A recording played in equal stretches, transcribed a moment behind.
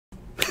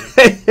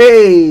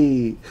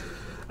Hey,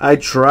 I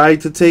tried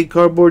to take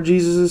Cardboard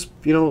Jesus'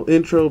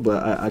 intro,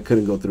 but I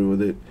couldn't go through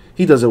with it.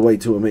 He does it way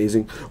too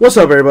amazing. What's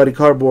up, everybody?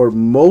 Cardboard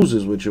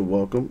Moses with you.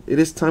 Welcome. It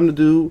is time to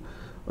do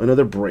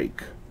another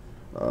break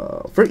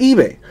for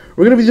eBay.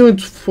 We're going to be doing,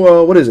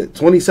 what is it,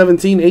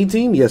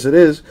 2017-18? Yes, it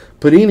is.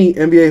 Panini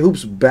NBA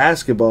Hoops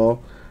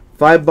Basketball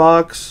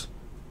 5-box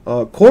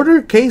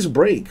quarter case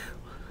break.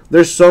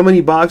 There's so many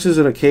boxes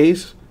in a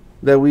case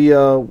that we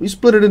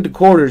split it into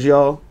quarters,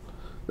 y'all.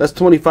 That's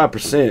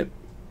 25%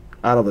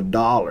 out of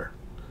 $1.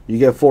 You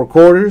get 4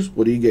 quarters.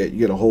 What do you get? You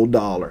get a whole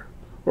dollar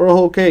or a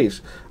whole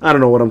case. I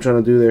don't know what I'm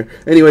trying to do there.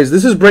 Anyways,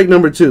 this is break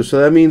number 2, so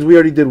that means we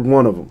already did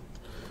one of them.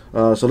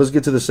 So let's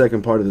get to the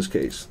second part of this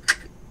case.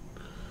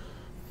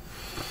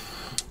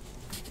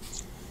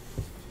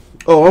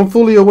 Oh, I'm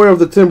fully aware of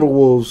the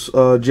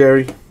Timberwolves,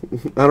 Jerry.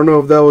 I don't know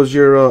if that was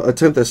your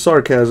attempt at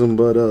sarcasm,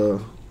 but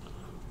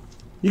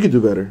you can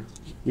do better.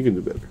 You can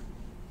do better.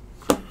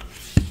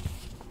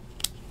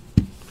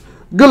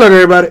 Good luck,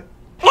 everybody.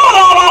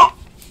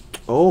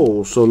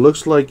 Oh, so it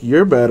looks like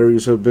your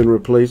batteries have been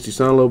replaced. You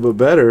sound a little bit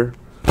better,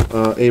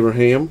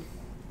 Abraham.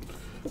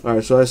 All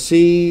right, so I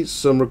see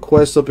some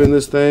requests up in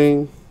this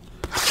thing.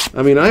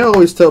 I mean, I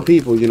always tell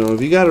people,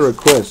 if you got a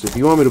request, if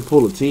you want me to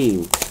pull a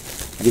team,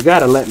 you got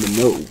to let me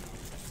know.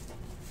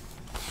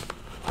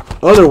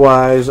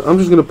 Otherwise, I'm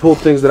just going to pull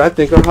things that I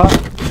think are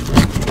hot.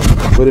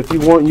 But if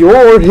you want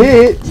your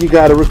hit, you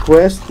got to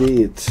request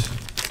it.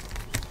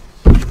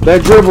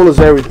 That gerbil is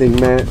everything,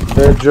 Matt.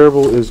 That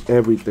gerbil is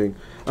everything.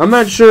 I'm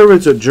not sure if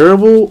it's a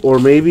gerbil or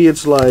maybe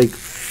it's like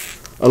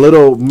a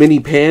little mini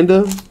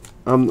panda.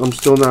 I'm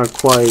still not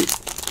quite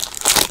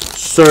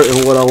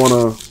certain what I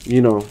want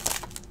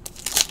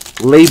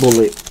to,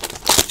 label it.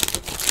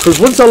 Because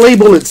once I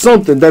label it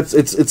something,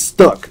 it's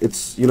stuck.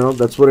 It's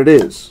that's what it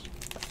is.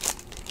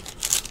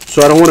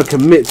 So I don't want to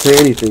commit to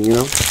anything,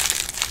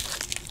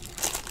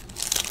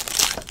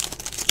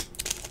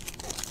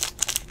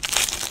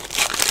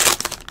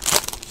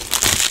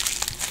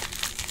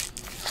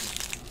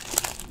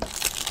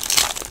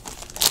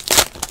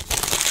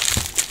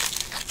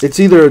 It's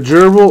either a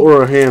gerbil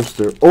or a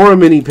hamster or a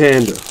mini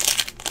panda.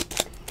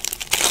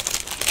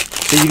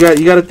 So you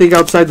got to think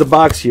outside the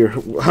box here.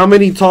 How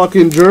many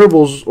talking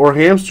gerbils or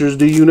hamsters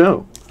do you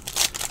know?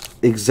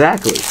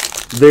 Exactly.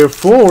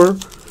 Therefore,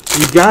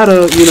 you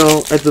gotta,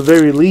 at the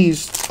very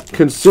least,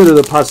 consider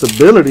the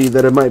possibility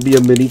that it might be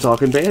a mini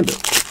talking panda.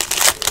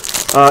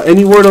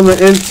 Any word on the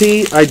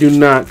NT? I do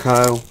not,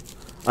 Kyle.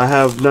 I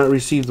have not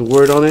received the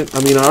word on it.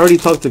 I mean, I already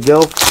talked to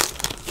Gelf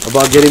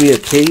about getting me a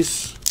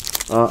case.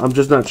 I'm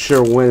just not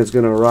sure when it's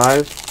going to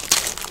arrive.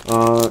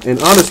 And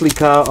honestly,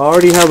 Kyle, I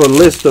already have a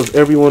list of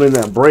everyone in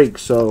that break.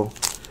 So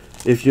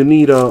if you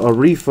need a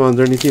refund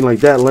or anything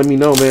like that, let me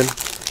know, man.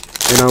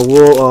 And I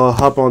will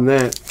hop on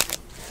that.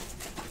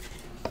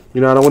 I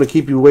don't want to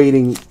keep you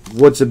waiting.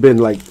 What's it been,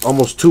 like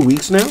almost 2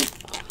 weeks now?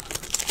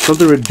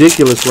 Something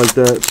ridiculous like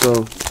that.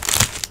 So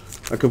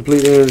I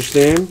completely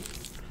understand.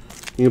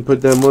 You can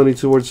put that money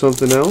towards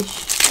something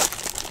else.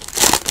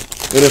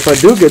 And if I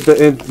do get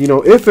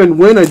the, if and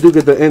when I do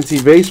get the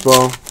NT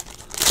baseball,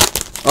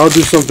 I'll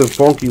do something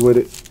funky with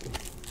it.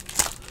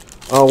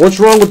 What's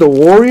wrong with the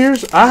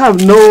Warriors? I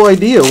have no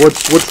idea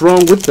what's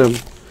wrong with them.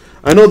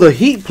 I know the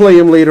Heat play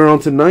them later on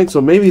tonight,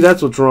 so maybe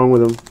that's what's wrong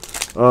with them.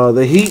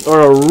 The Heat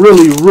are a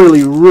really,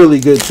 really,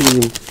 really good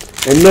team,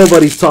 and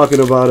nobody's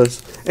talking about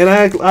us. And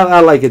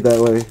I like it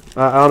that way.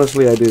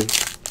 Honestly, I do.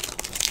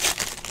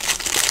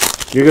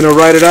 You're gonna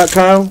write it out,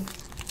 Kyle?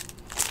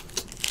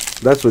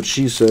 That's what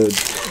she said.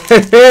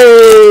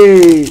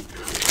 Hey!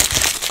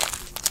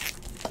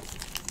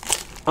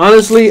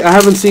 Honestly, I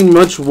haven't seen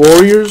much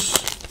Warriors.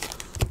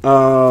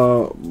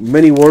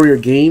 Many Warrior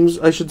games,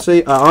 I should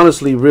say. I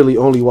honestly really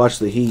only watch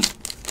the Heat.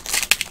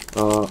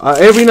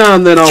 Every now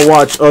and then I'll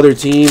watch other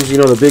teams.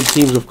 The big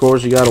teams, of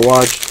course, you gotta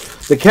watch.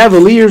 The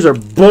Cavaliers are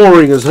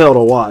boring as hell to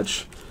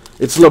watch.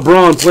 It's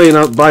LeBron playing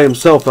out by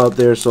himself out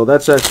there, so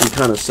that's actually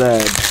kind of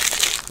sad.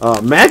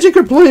 Magic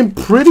are playing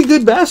pretty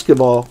good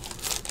basketball.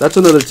 That's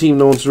another team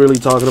no one's really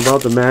talking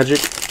about, the Magic.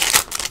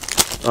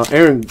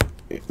 Aaron,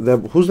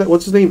 who's that?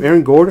 What's his name?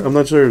 Aaron Gordon? I'm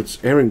not sure if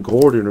it's Aaron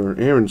Gordon or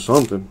Aaron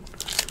something.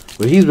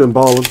 But he's been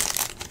balling.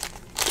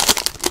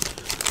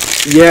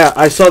 Yeah,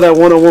 I saw that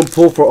one-on-one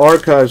pull for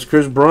Archives.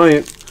 Chris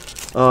Bryant,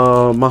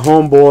 my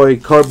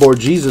homeboy, Cardboard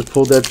Jesus,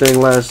 pulled that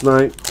thing last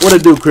night. What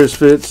it do, Chris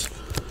Fitz?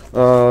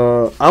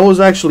 I was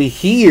actually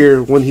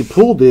here when he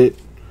pulled it.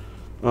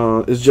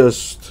 It's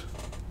just,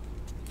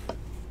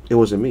 it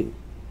wasn't me.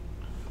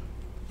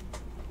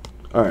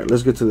 Alright,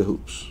 let's get to the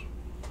hoops.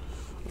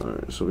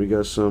 Alright, so we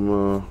got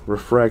some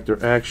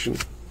refractor action.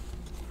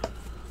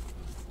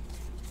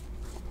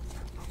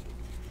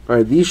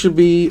 Alright, these should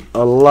be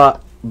a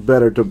lot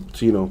better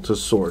to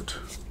sort.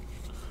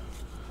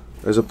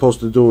 As opposed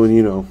to doing,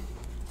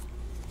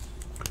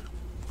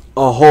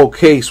 a whole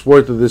case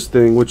worth of this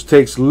thing, which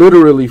takes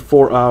literally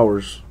 4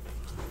 hours.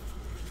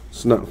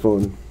 It's not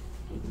fun.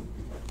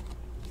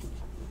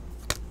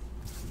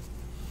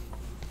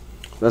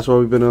 That's why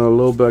we've been a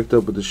little backed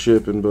up with the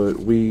shipping, but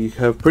we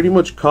have pretty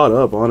much caught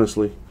up,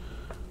 honestly.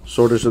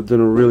 Sorters have done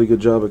a really good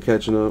job of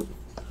catching up.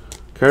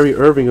 Kyrie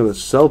Irving on the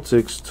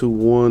Celtics to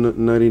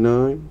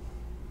 199.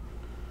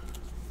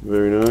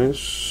 Very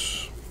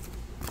nice.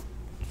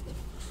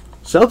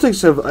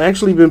 Celtics have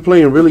actually been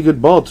playing really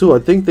good ball too. I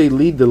think they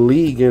lead the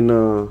league in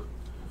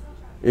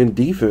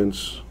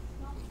defense.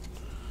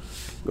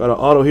 Got an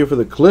auto here for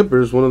the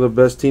Clippers, one of the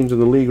best teams in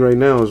the league right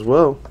now as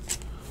well.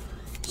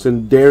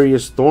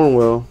 Darius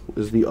Thornwell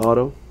is the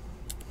auto.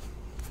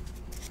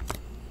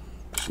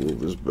 Let's move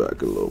this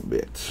back a little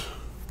bit.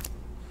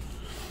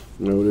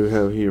 Now what do we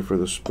have here for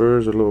the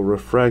Spurs? A little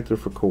refractor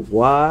for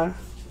Kawhi.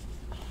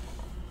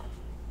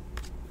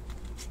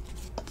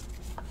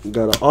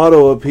 Got an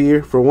auto up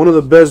here for one of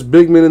the best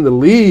big men in the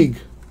league,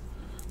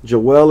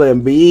 Joel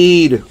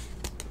Embiid.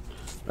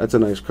 That's a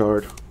nice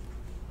card.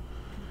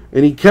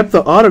 And he kept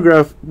the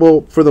autograph,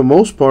 well, for the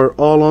most part,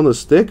 all on the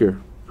sticker.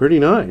 Pretty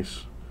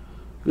nice.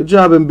 Good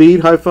job,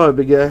 Embiid. High five,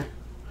 big guy.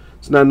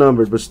 It's not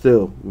numbered, but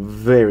still,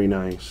 very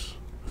nice.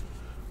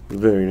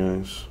 Very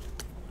nice.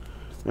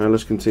 All right,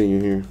 let's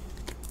continue here.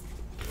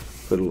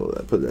 Put a little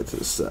that. Put that to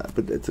the side.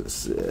 Put that to the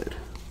side.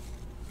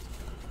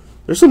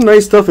 There's some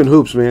nice stuff in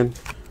hoops, man.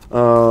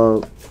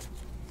 Honestly,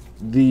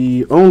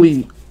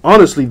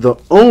 the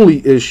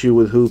only issue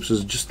with hoops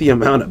is just the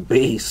amount of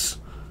base.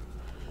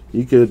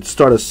 You could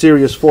start a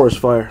serious forest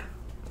fire.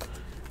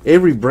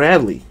 Avery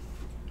Bradley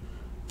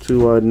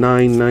to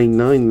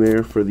 999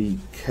 there for the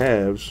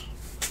Cavs.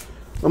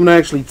 I'm gonna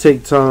actually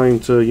take time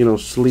to, you know,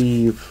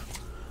 sleeve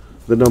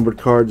the numbered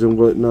cards and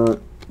whatnot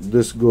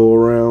this go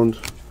around,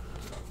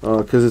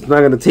 because it's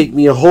not gonna take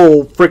me a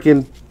whole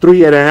freaking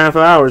 3.5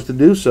 hours to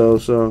do so.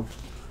 So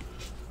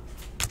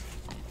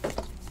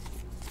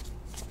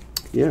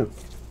yeah,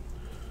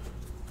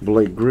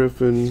 Blake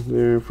Griffin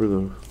there for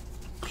the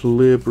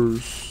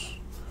Clippers.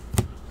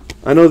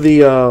 I know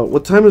the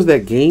what time is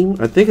that game?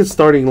 I think it's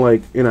starting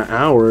like in an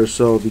hour or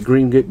so. The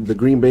Green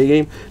Bay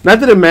game. Not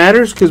that it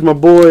matters, because my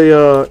boy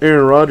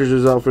Aaron Rodgers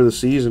is out for the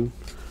season,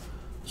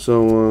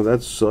 so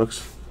that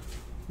sucks.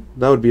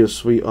 That would be a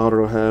sweet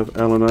auto to have.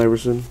 Allen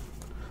Iverson.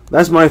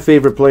 That's my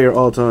favorite player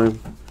all time,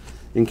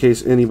 in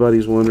case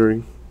anybody's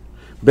wondering.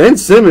 Ben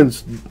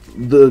Simmons,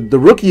 the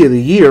rookie of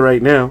the year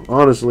right now.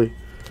 Honestly,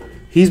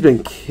 he's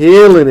been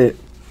killing it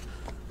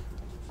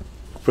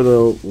for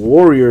the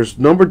Warriors.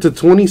 Numbered to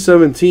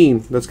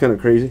 2017. That's kind of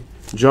crazy.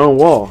 John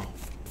Wall.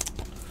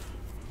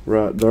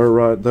 Right there,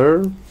 right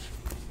there.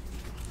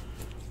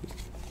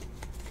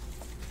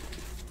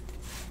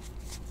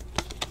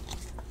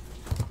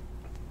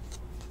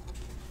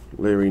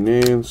 Larry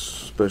Nance.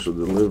 Special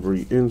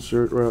delivery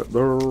insert right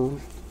there.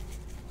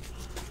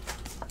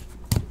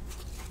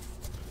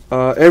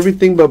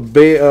 Everything but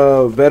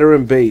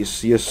veteran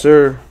base. Yes,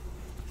 sir.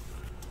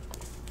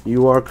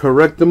 You are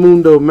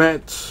correctamundo,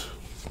 Matt.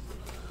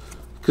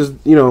 Because,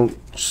 you know,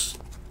 it's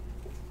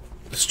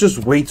just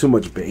way too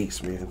much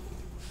base, man.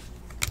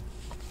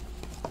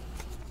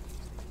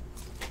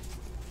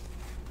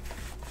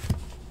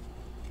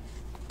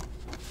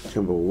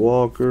 Kemba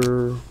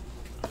Walker.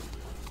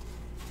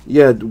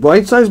 Yeah,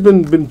 Whiteside's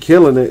been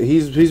killing it.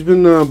 He's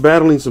been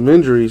battling some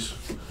injuries,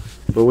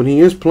 but when he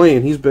is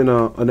playing, he's been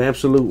an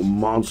absolute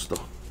monster.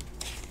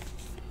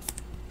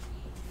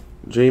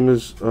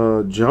 James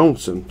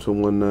Johnson to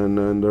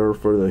 199 there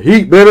for the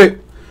Heat, baby.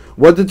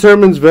 What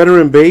determines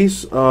veteran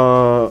base?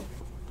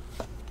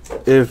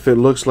 If it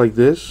looks like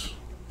this.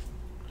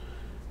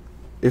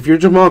 If you're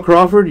Jamal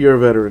Crawford, you're a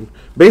veteran.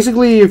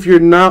 Basically, if you're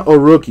not a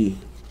rookie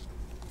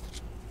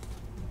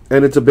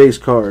and it's a base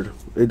card,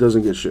 it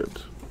doesn't get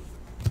shipped.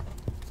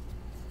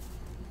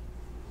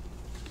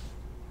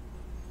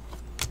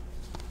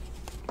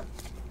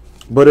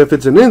 But if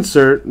it's an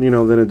insert, you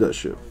know, then it does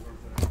ship.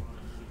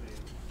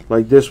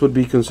 Like this would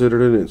be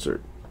considered an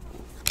insert.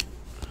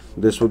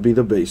 This would be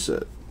the base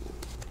set.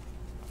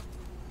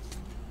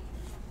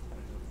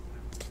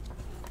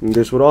 And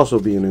this would also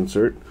be an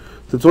insert.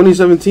 The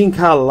 2017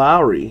 Kyle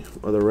Lowry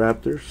of the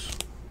Raptors.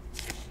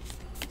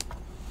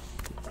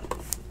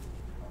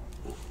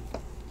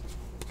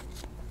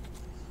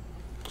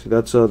 See,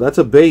 that's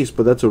a base,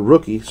 but that's a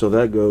rookie, so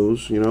that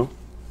goes, you know.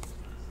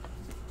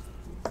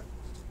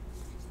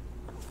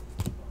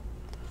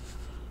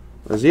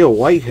 Isaiah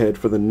Whitehead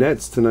for the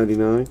Nets to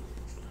 99.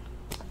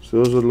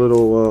 So those are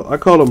little, I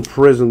call them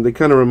prism. They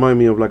kind of remind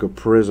me of like a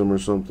prism or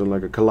something,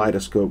 like a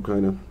kaleidoscope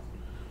kind of.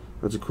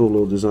 That's a cool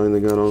little design they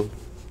got on.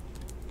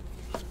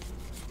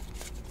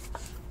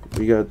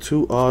 We got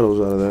 2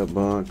 autos out of that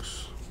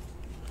box.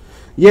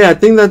 Yeah, I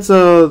think that's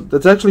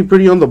actually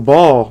pretty on the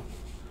ball,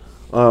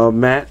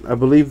 Matt. I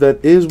believe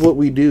that is what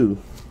we do.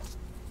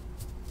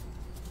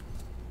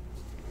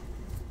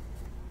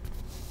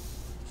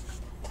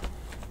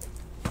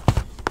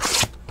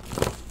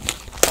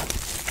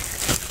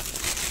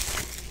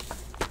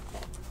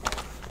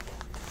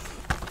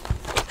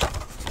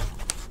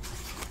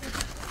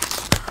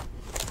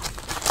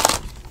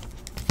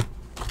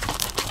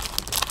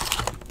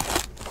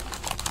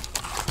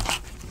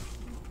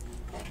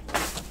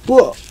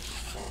 Whoa.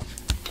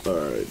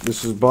 Alright,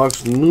 this is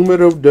box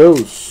numero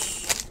dos.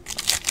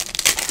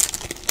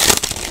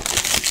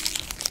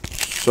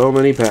 So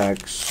many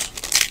packs.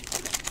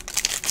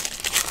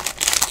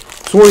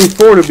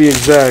 24 to be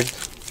exact.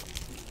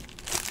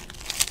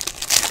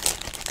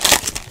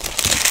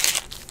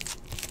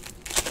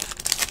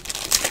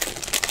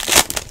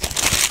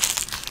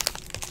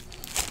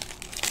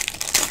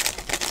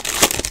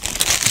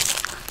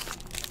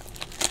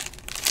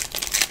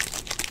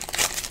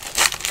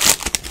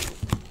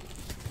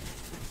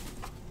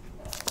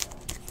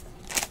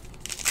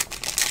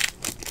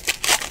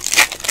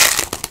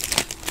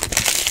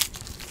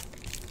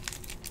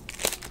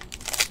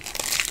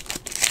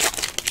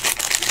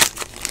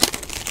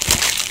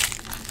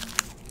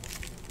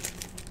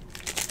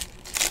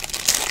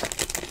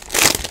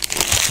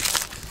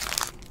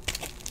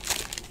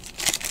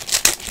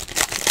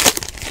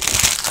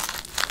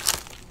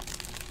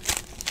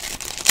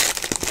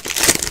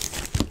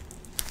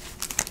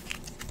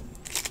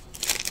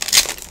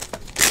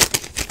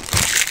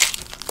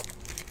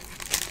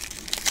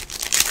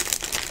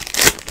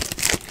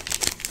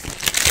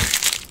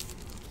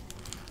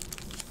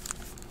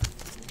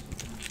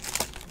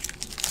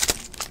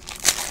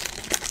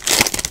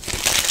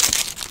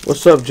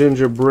 What's up,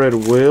 Gingerbread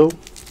Will?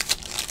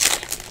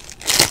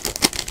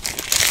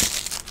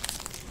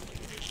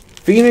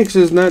 Phoenix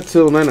is not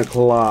till 9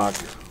 o'clock.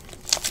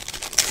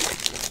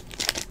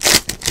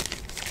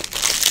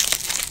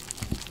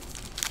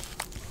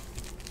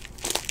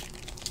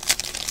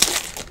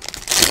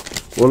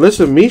 Well,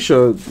 listen,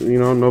 Misha, you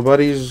know,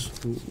 nobody's...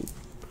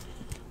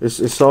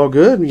 It's all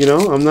good, you know?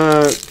 I'm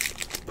not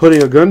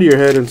putting a gun to your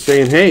head and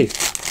saying, hey,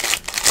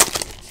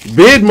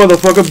 bid,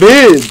 motherfucker,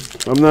 bid!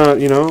 I'm not,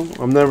 you know,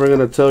 I'm never going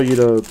to tell you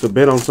to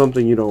bid on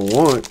something you don't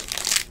want.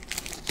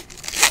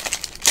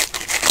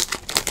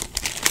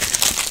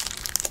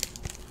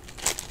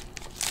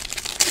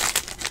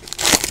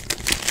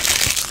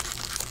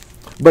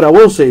 But I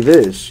will say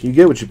this, you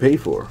get what you pay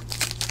for.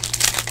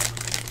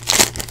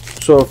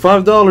 So if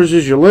 $5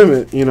 is your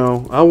limit, you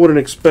know, I wouldn't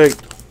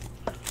expect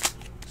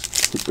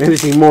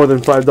anything more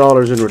than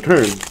 $5 in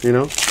return, you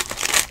know.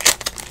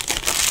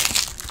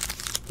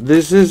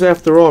 This is,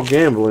 after all,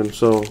 gambling,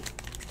 so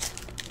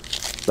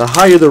the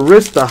higher the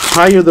risk, the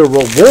higher the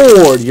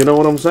reward, you know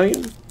what I'm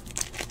saying?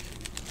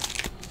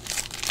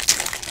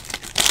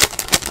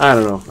 I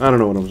don't know. I don't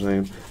know what I'm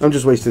saying. I'm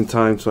just wasting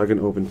time so I can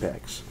open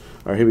packs.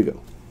 All right, here we go.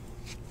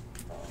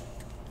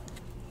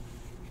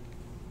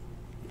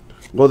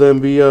 Well, then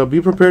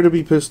be prepared to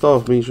be pissed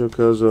off, Misha,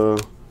 because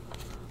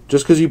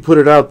just because you put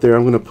it out there,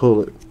 I'm going to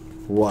pull it.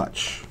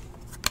 Watch.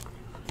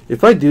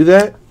 If I do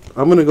that,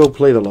 I'm going to go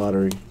play the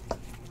lottery.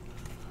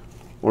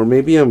 Or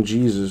maybe I'm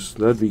Jesus.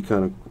 That'd be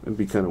kind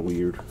of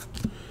weird.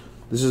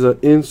 This is an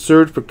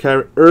insert for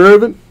Kyrie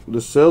Irving, the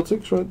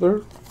Celtics right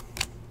there.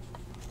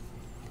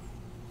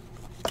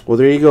 Well,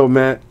 there you go,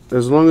 Matt.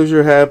 As long as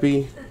you're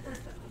happy,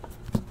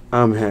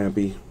 I'm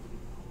happy.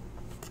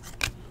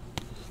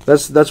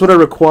 That's what I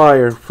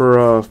require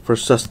for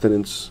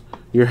sustenance.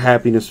 Your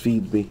happiness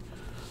feeds me.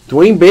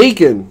 Dwayne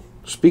Bacon.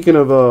 Speaking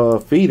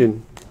of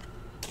feeding,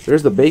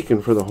 there's the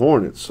bacon for the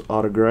Hornets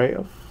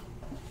autograph.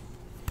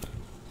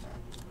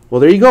 Well,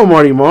 there you go,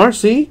 Marty Marr.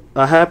 See?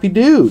 A happy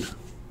dude.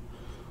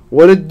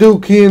 What it do,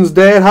 Canes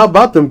dad? How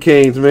about them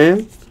Canes,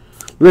 man?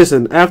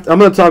 Listen, I'm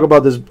going to talk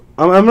about this.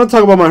 I'm going to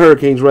talk about my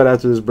Hurricanes right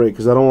after this break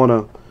because I don't want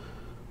to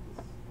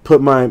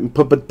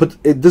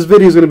this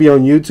video is going to be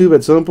on YouTube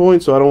at some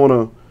point, so I don't want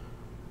to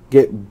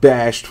get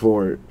bashed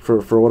for it for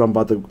what I'm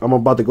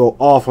about to go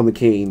off on the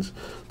Canes.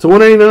 To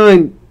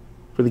 199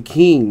 for the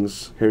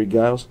Kings, Harry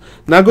Giles.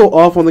 Not go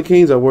off on the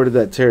Canes, I worded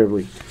that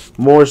terribly.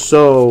 More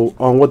so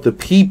on what the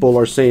people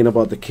are saying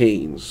about the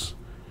Canes,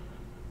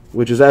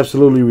 which is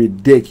absolutely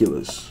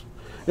ridiculous.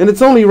 And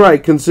it's only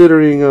right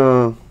considering,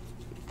 you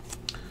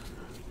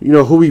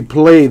know, who we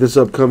play this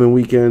upcoming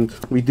weekend.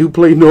 We do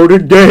play Notre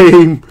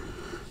Dame.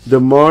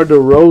 DeMar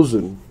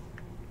DeRozan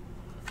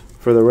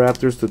for the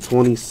Raptors to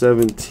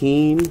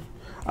 2017.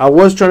 I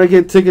was trying to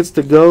get tickets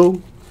to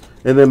go,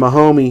 and then my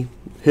homie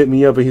hit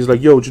me up, and he's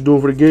like, yo, what you doing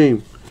for the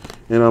game?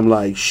 And I'm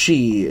like,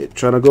 shit,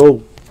 trying to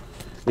go.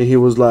 And he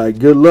was like,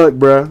 good luck,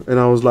 bruh. And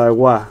I was like,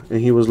 why?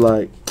 And he was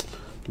like,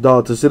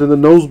 dog, to sit in the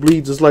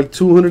nosebleeds is like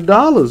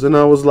 $200. And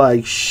I was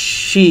like,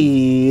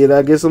 shit,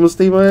 I guess I'm going to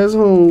stay my ass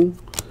home.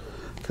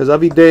 Because I'll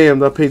be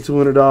damned, I paid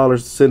 $200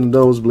 to sit in the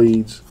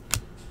nosebleeds.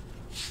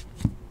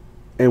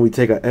 And we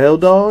take a L,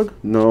 dog?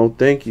 No,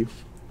 thank you.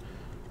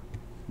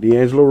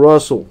 D'Angelo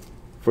Russell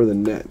for the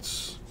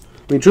Nets.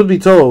 I mean, truth be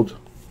told,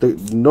 the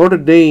Notre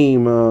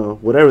Dame,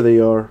 whatever they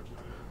are,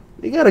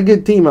 they got a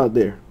good team out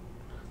there.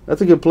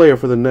 That's a good player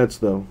for the Nets,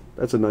 though.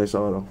 That's a nice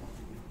auto.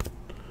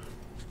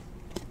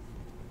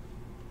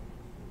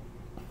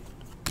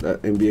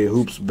 That NBA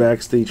Hoops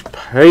backstage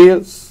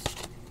pass.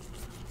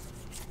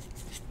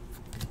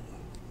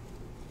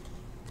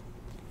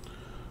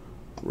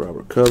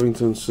 Robert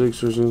Covington,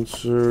 Sixers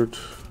insert.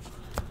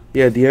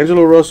 Yeah,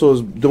 D'Angelo Russell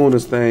is doing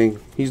his thing.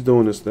 He's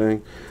doing his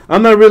thing.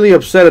 I'm not really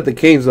upset at the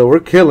Canes, though.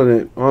 We're killing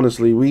it,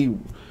 honestly.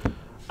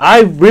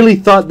 I really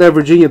thought that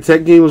Virginia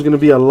Tech game was going to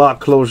be a lot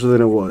closer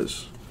than it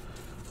was.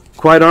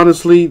 Quite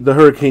honestly, the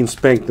Hurricanes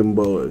spanked them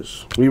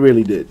boys. We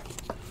really did.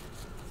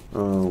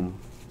 I'm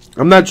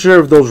not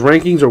sure if those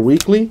rankings are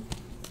weekly,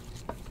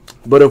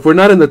 but if we're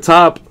not in the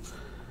top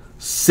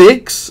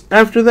 6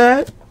 after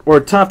that, or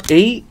top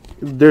 8,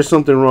 there's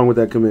something wrong with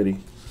that committee.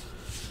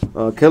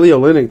 Kelly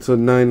Olynyk to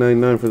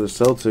 999 for the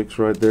Celtics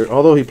right there.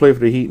 Although he played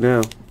for the Heat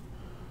now.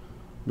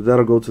 But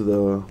that'll go to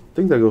the... I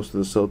think that goes to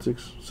the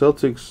Celtics.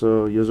 Celtics,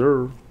 yes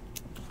sir.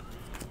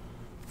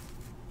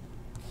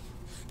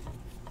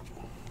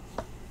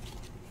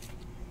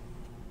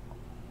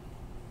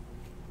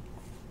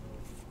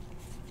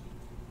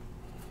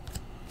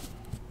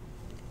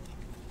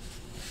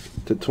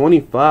 To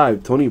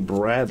 25, Tony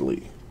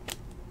Bradley.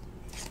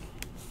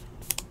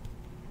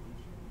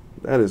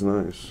 That is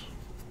nice.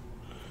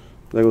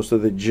 That goes to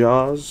the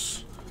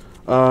Jaws.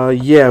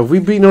 Yeah, if we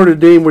beat Notre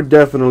Dame, we're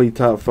definitely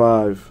top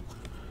 5.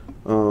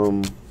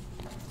 But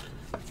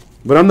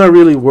I'm not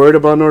really worried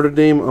about Notre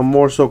Dame. I'm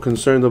more so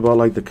concerned about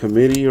like the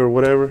committee or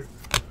whatever.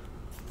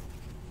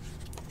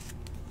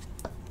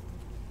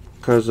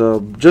 Because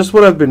just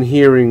what I've been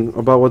hearing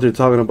about what they're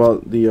talking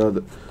about,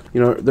 you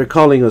know, they're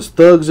calling us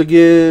thugs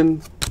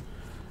again,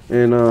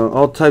 and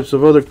all types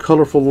of other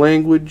colorful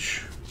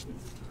language.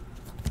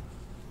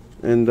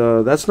 And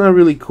that's not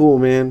really cool,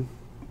 man.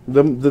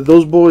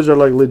 Those boys are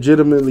like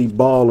legitimately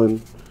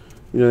balling.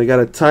 You know, they got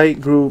a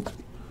tight group.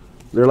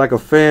 They're like a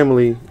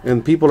family,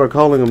 and people are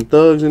calling them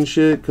thugs and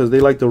shit because they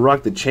like to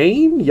rock the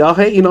chain. Y'all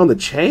hating on the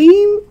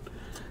chain?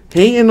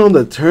 Hating on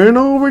the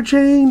turnover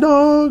chain,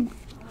 dog?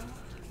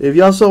 If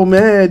y'all so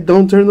mad,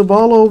 don't turn the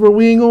ball over.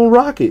 We ain't gonna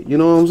rock it. You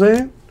know what I'm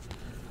saying?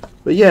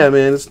 But yeah,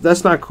 man,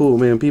 that's not cool,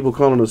 man. People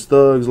calling us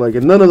thugs. Like,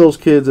 and none of those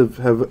kids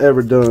have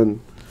ever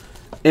done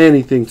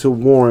anything to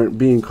warrant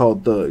being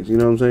called thugs. You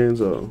know what I'm saying?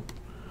 So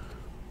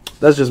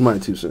that's just my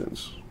 2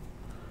 cents.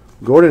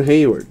 Gordon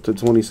Hayward to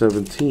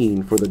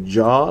 2017 for the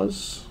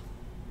Jaws.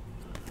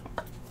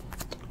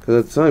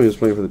 Because at the time he was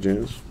playing for the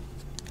Jazz.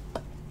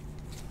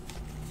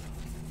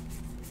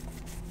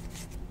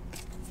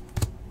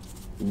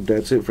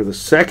 That's it for the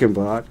second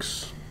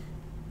box.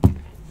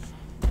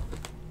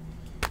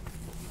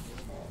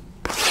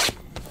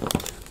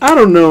 I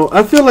don't know.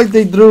 I feel like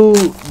they threw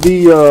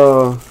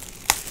the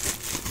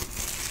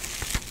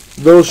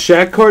those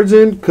Shaq cards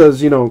in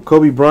because, you know,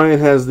 Kobe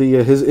Bryant has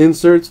the his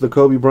inserts, the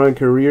Kobe Bryant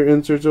career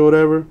inserts or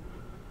whatever.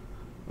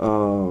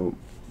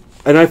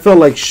 And I felt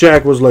like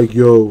Shaq was like,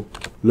 "Yo,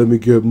 let me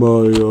get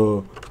my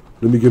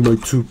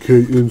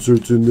 2K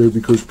inserts in there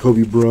because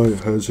Kobe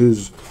Bryant has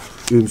his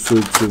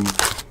inserts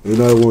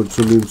and I want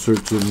some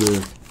inserts in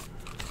there.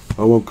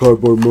 I want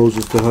Cardboard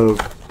Moses to have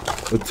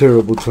a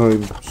terrible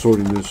time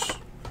sorting this."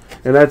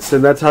 And that's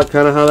how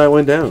kind of how that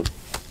went down.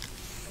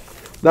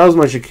 That was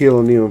my Shaquille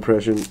O'Neal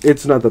impression.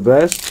 It's not the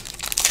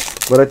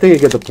best, but I think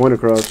it gets the point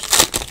across.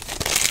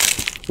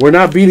 We're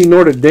not beating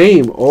Notre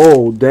Dame.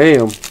 Oh,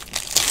 damn.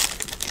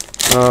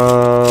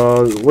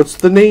 What's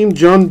the name?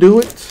 John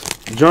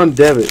Dewitt? John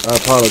Devitt. I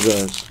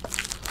apologize.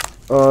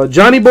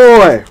 Johnny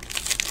boy.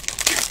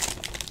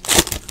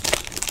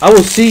 I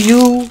will see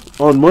you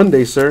on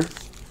Monday, sir,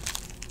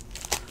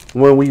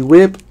 when we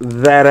whip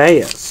that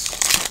ass.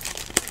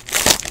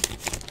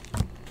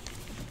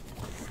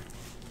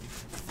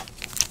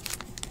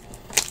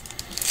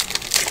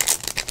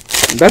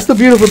 That's the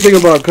beautiful thing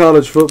about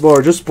college football,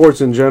 or just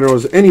sports in general,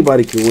 is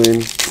anybody can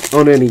win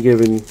on any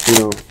given, you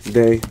know,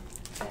 day.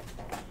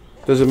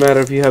 Doesn't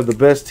matter if you have the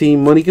best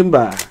team money can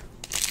buy.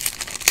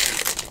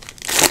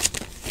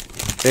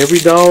 Every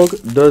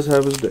dog does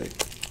have his day.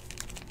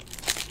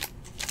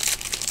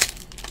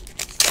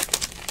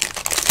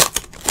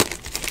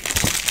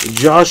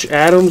 Josh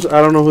Adams,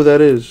 I don't know who that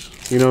is.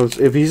 You know,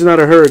 if he's not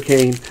a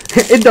Hurricane,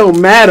 it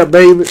don't matter,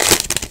 baby.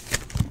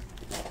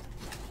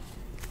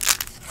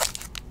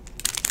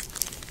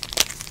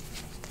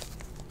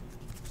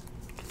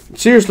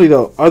 Seriously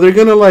though, are they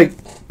gonna like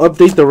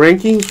update the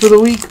rankings for the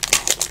week?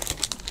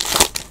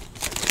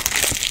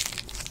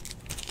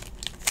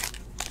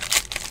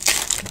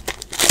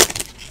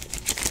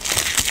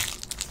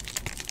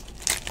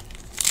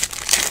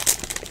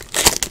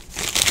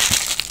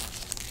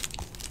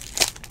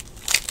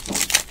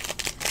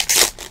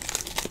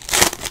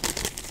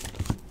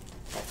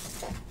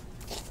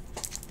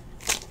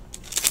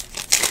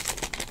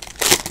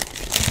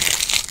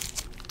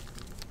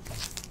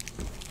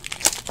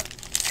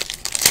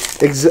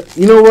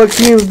 You know what,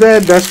 Keem's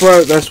dad? That's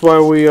why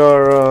we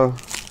are.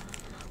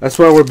 That's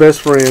why we're best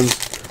friends.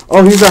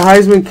 Oh, he's a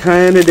Heisman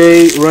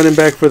candidate, running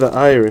back for the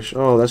Irish.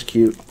 Oh, that's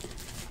cute.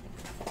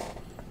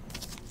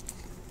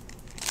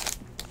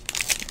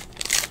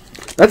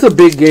 That's a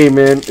big game,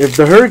 man. If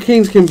the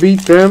Hurricanes can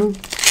beat them,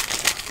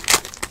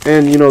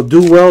 and you know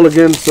do well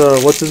against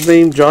what's his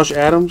name, Josh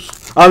Adams.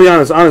 I'll be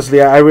honest.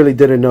 Honestly, I really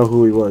didn't know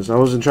who he was. I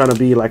wasn't trying to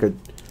be like a,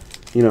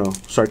 you know,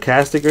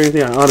 sarcastic or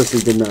anything. I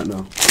honestly did not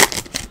know.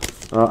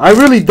 I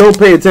really don't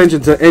pay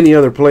attention to any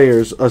other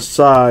players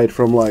aside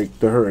from, like,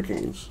 the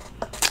Hurricanes.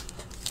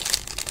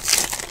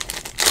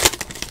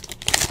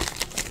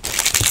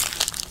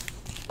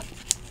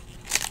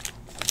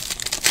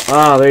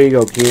 Ah, there you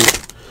go, King.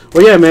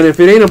 Well, yeah, man, if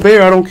it ain't a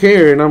bear, I don't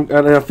care. And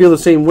I feel the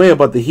same way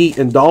about the Heat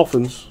and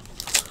Dolphins.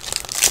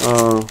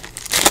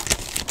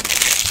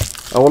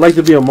 I would like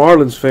to be a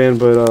Marlins fan,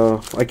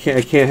 but I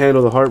can't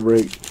handle the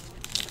heartbreak.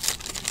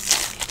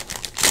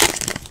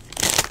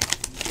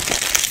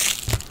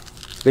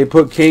 They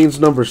put Canes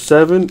number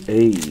 7.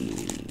 Hey.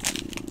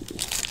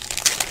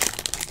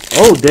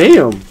 Oh,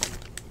 damn.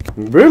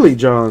 Really,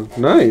 John?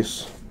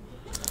 Nice.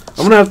 I'm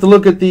going to have to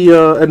look at the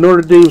at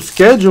Notre Dame's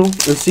schedule and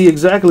see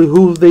exactly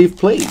who they've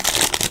played.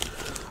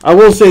 I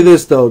will say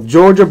this, though.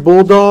 Georgia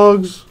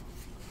Bulldogs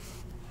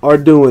are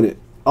doing it.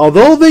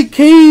 Although they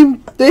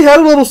had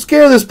a little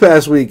scare this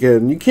past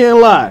weekend. You can't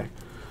lie.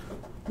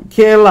 You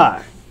can't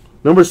lie.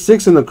 Number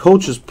 6 in the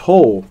coaches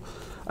poll.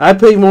 I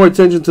pay more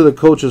attention to the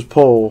coaches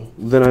poll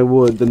than I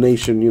would the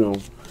nation, you know,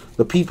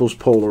 the people's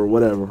poll or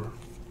whatever.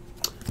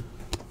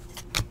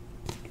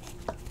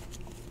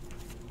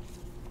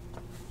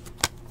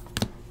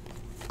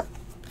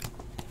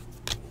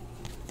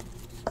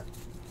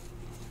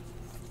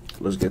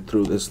 Let's get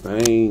through this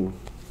thing.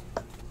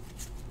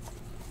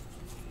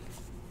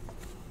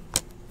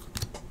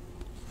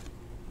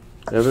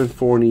 Evan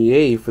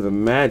Fournier for the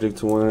Magic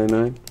to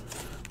 199.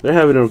 They're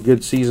having a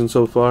good season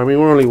so far. I mean,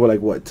 we're only,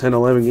 what, 10,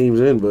 11 games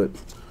in, but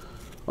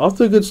off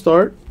to a good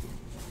start.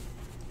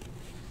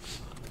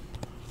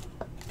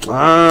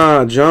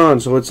 Ah, John,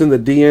 so it's in the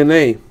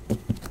DNA.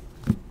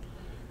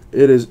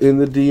 It is in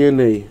the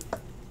DNA.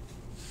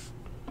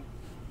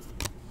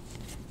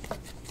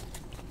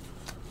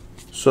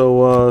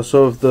 So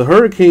if the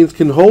Hurricanes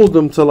can hold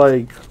them to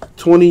like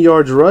 20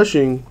 yards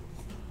rushing,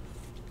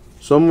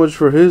 so much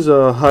for his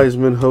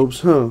Heisman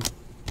hopes, huh?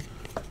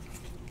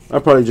 I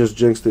probably just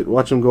jinxed it.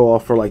 Watch him go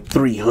off for like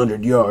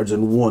 300 yards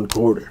in one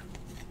quarter.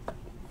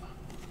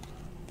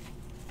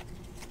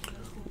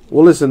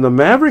 Well, listen, the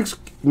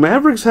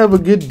Mavericks have a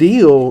good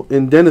deal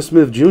in Dennis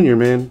Smith Jr.,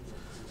 man.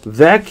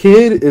 That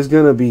kid is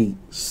going to be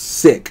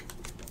sick.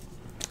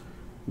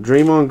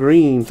 Draymond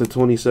Green to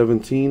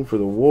 2017 for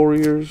the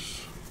Warriors.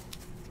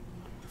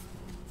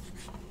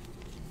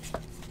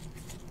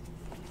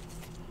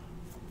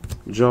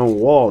 John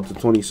Wall to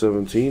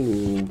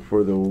 2017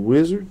 for the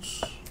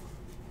Wizards.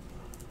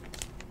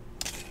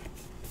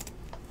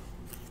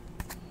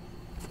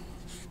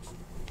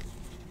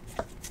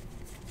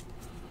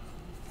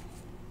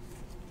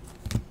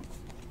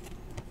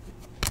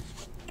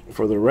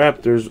 For the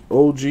Raptors,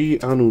 OG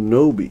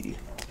Anunoby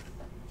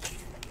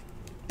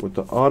with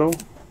the auto.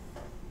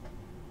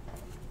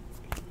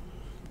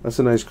 That's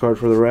a nice card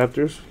for the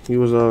Raptors. He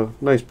was a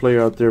nice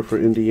player out there for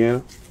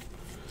Indiana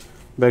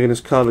back in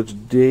his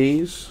college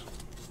days.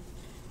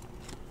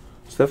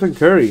 Stephen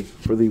Curry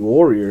for the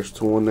Warriors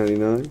to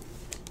 199.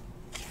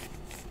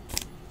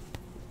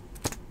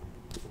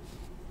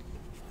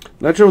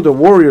 Not sure what the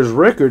Warriors'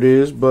 record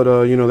is,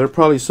 but you know, they're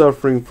probably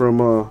suffering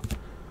from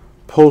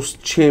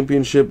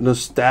post-championship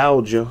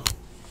nostalgia.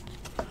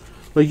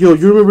 Like, yo,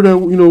 you remember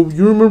that? You know,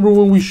 you remember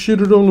when we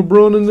shitted on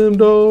LeBron and them,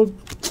 dog?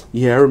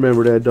 Yeah, I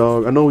remember that,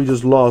 dog. I know we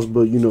just lost,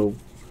 but you know,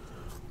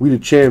 we the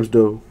champs,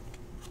 though.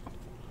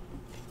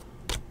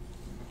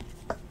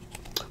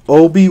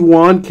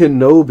 Obi-Wan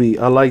Kenobi.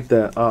 I like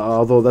that.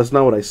 Although that's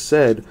not what I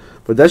said,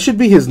 but that should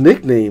be his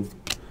nickname.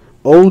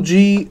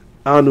 OG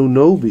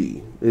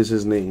Anunoby is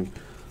his name.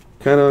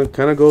 Kind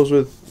of goes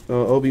with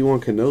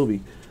Obi-Wan Kenobi.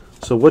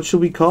 So what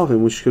should we call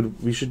him? We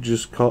should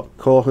just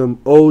call him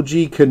OG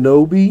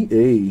Kenobi.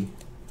 Hey,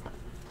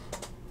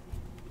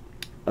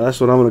 that's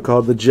what I'm gonna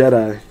call the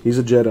Jedi. He's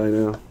a Jedi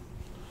now.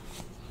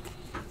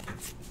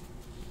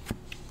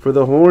 For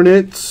the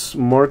Hornets,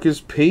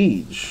 Marcus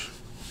Page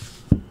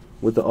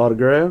with the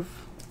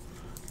autograph.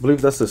 I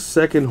believe that's the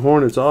second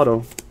Hornets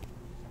auto.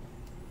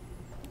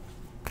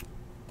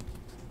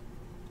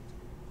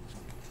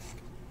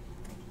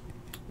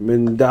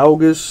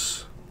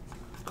 Mindaugas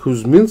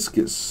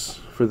Kuzminskis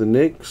for the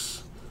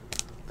Knicks.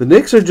 The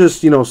Knicks are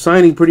just, you know,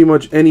 signing pretty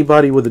much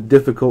anybody with a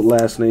difficult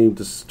last name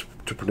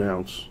to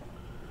pronounce.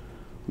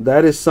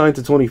 That is signed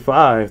to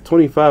 25.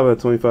 25 out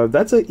of 25.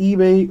 That's an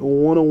eBay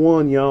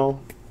 101,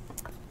 y'all.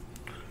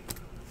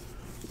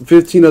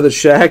 15 of the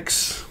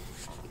Shaqs.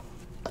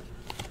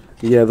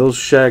 Yeah, those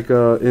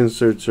Shaq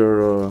inserts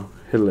are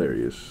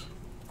hilarious.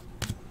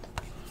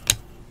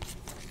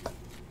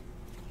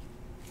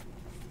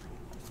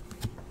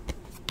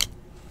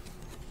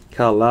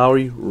 Kyle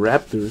Lowry,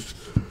 Raptors.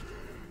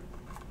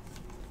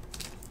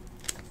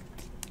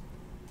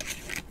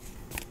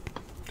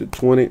 To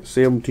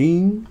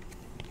 2017.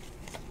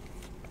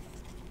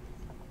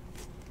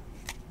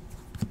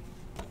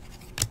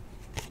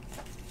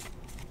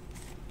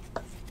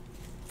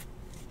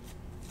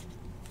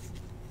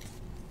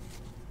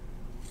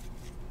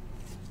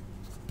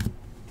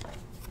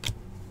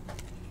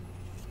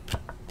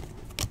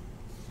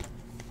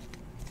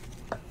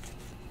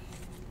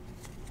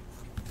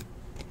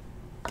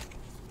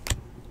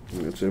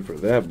 And that's it for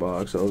that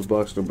box. That was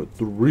box number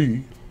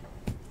 3.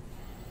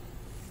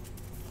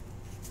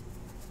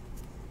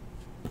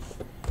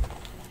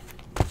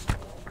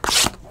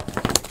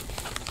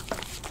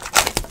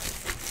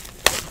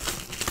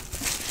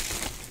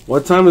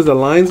 What time is the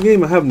Lions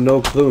game? I have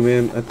no clue,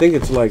 man. I think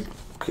it's like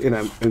in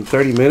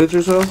 30 minutes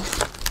or so.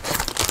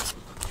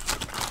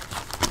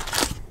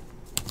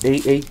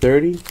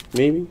 8:30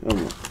 maybe. I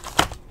don't know.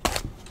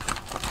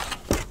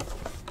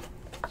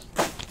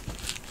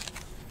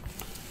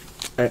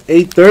 At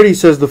 8:30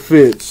 says the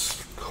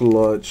Fitz.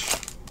 Clutch.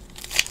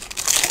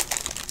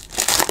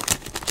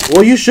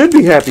 Well, you should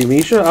be happy,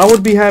 Misha. I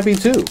would be happy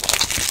too.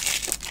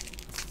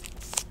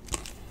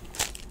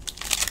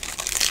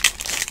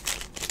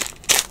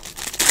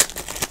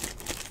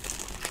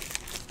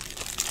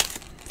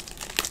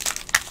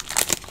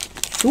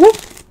 Whoop.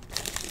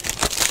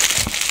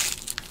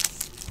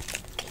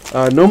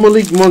 No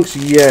Malik Monks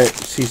yet,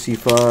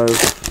 CC5.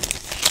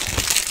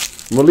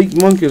 Malik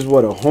Monk is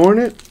what, a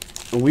Hornet?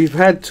 We've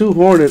had 2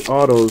 Hornet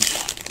autos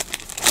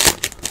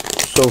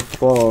so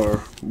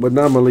far, but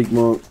not Malik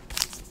Monk.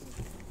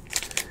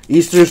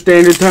 Eastern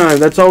Standard Time.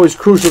 That's always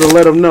crucial to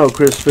let them know,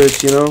 Chris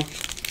Fitz, you know?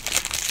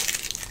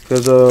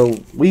 Because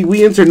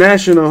we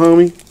international,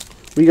 homie.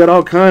 We got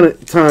all kind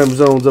of time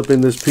zones up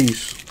in this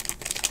piece.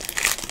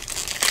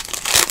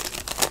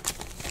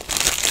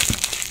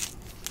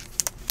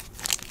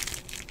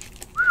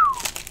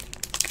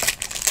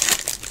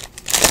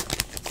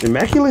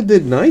 Immaculate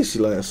did nice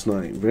last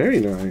night. Very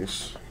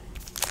nice.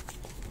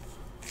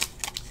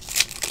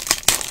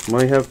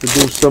 Might have to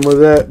do some of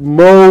that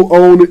mo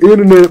on the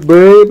internet,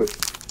 babe.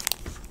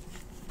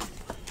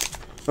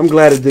 I'm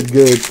glad it did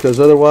good, because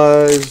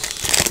otherwise...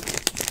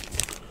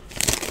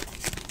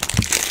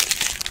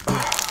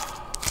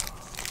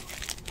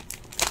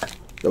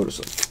 Go to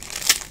something.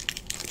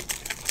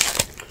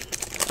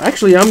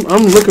 Actually, I'm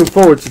looking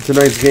forward to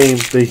tonight's game.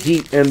 The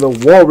Heat and the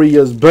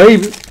Warriors,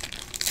 baby.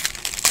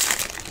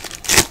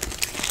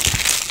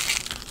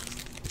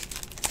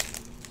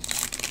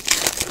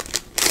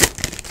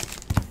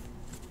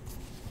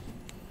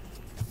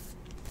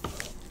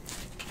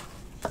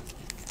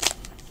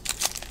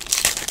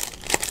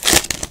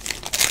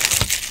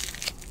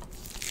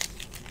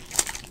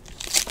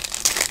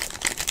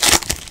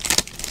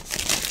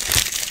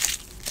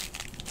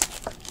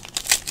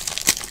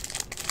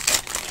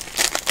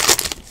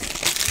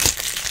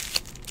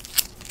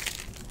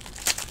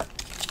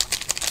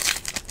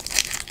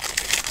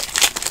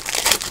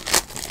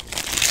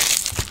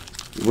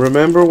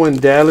 Remember when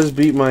Dallas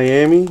beat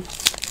Miami?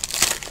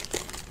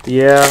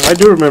 Yeah, I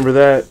do remember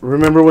that.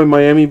 Remember when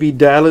Miami beat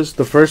Dallas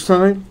the first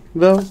time,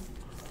 though?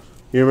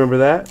 You remember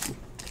that?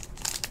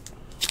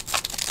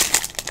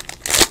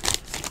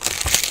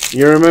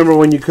 You remember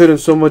when you couldn't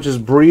so much as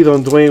breathe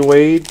on Dwayne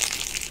Wade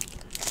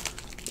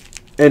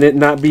and it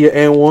not be an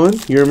and one?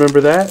 You remember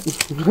that?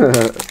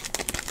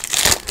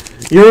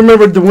 You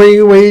remember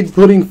Dwayne Wade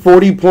putting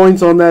 40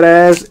 points on that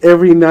ass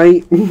every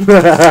night? You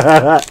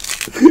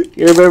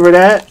remember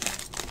that?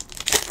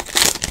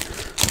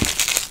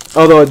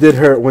 Although it did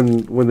hurt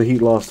when the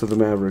Heat lost to the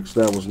Mavericks.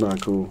 That was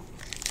not cool.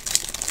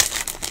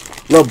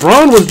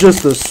 LeBron was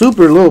just a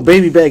super little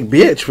baby back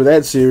bitch for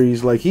that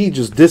series. Like, he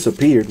just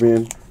disappeared,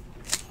 man.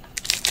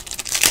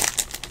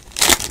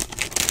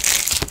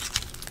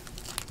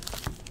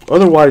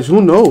 Otherwise,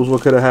 who knows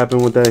what could have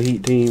happened with that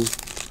Heat team.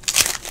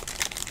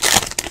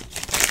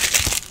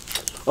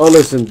 Oh,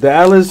 listen,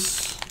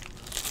 Dallas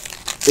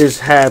is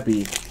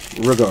happy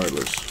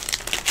regardless.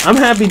 I'm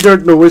happy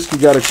Dirk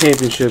Nowitzki got a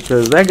championship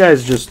because that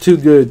guy's just too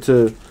good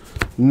to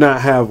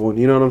not have one.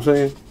 You know what I'm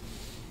saying?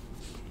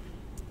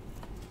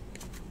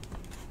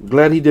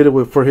 Glad he did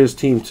it for his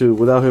team too,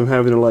 without him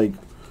having to like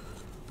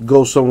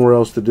go somewhere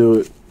else to do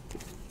it.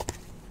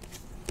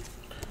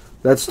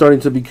 That's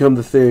starting to become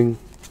the thing.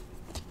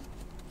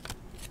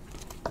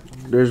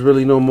 There's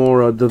really no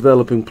more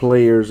developing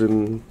players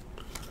and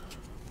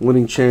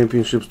winning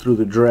championships through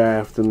the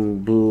draft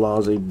and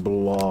blah, blah,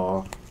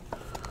 blah.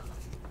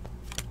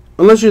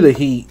 Unless you're the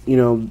Heat, you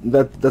know,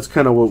 that's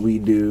kind of what we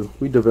do.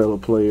 We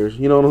develop players.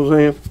 You know what I'm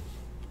saying?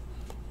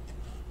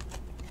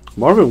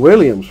 Marvin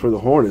Williams for the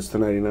Hornets to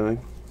 99.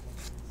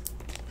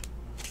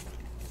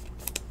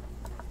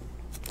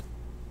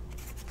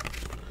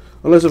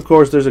 Unless, of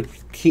course, there's a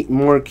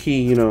more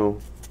key, you know,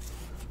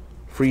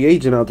 free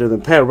agent out there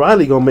than Pat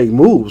Riley gonna make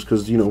moves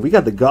because, you know, we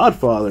got the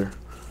Godfather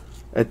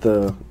at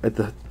the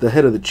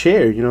head of the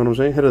chair. You know what I'm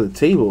saying? Head of the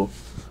table,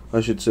 I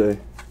should say.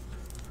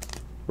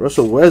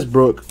 Russell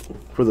Westbrook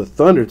for the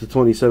Thunder to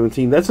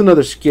 2017. That's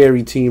another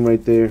scary team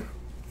right there.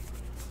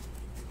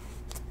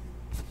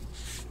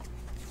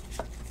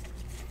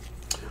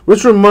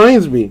 Which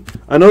reminds me,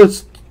 I know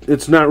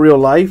it's not real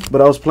life,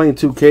 but I was playing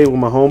 2K with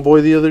my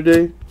homeboy the other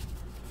day.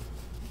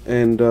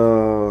 And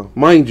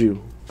mind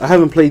you, I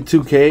haven't played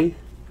 2K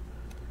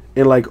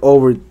in like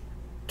over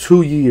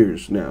 2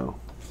 years now.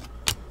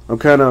 I'm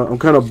kind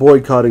of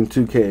boycotting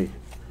 2K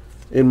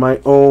in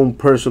my own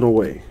personal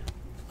way.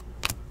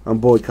 I'm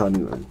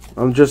boycotting them.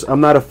 I'm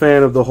not a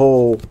fan of the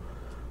whole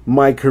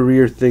my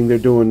career thing they're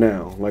doing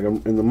now. Like,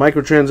 I'm in the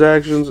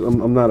microtransactions,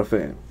 I'm not a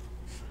fan.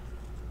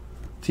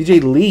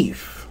 TJ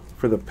Leaf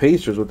for the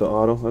Pacers with the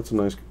auto. That's a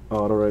nice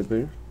auto right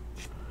there.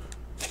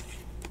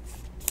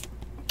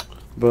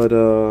 But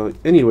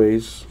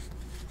anyways,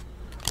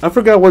 I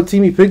forgot what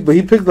team he picked, but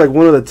he picked like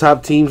one of the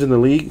top teams in the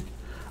league.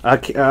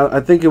 I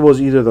think it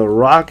was either the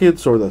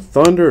Rockets or the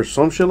Thunder or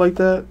some shit like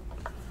that.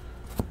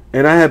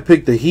 And I had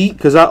picked the Heat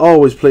because I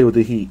always play with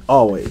the Heat.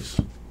 Always.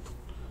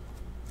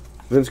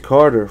 Vince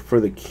Carter for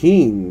the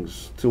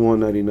Kings to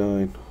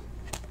 199.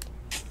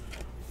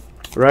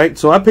 Right?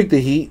 So I picked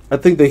the Heat. I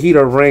think the Heat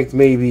are ranked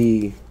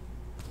maybe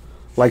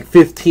like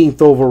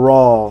 15th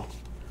overall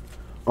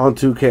on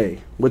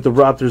 2K with the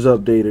rosters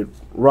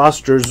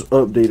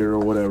updated or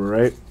whatever,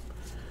 right?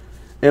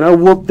 And I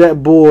whooped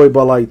that boy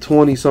by like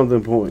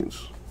 20-something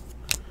points.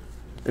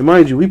 And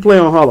mind you, we play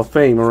on Hall of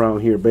Fame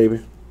around here,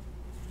 baby.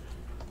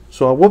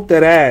 So I whooped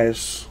that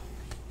ass.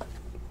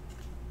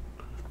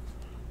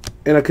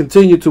 And I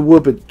continued to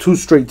whoop it 2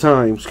 straight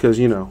times because,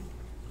 you know.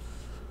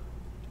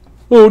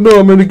 Oh, no,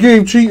 I'm in the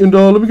game cheating,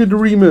 dog. Let me get the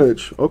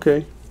rematch.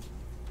 Okay.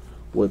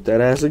 Whip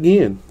that ass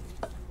again.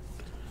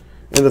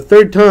 And the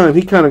 3rd time,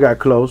 he kind of got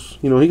close.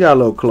 You know, he got a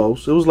little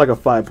close. It was like a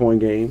 5-point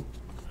game.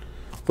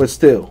 But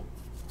still,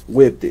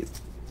 whipped it.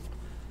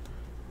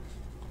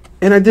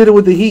 And I did it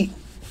with the Heat.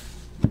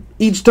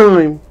 Each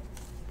time.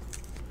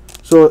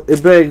 So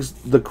it begs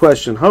the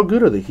question, how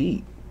good are the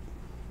Heat?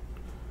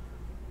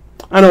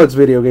 I know it's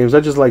video games. I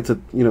just like to,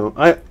 you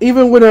know,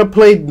 even when I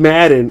played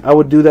Madden, I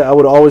would do that. I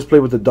would always play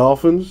with the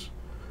Dolphins.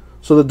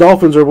 So the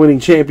Dolphins are winning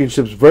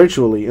championships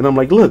virtually. And I'm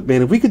like, look,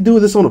 man, if we could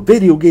do this on a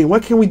video game, why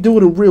can't we do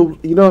it in real,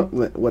 you know,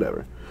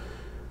 whatever.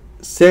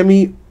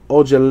 Semi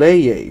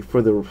Ojeleye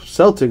for the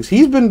Celtics.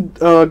 He's been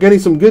getting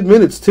some good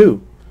minutes,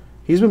 too.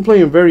 He's been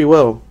playing very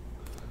well.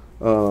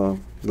 A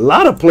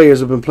lot of players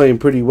have been playing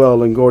pretty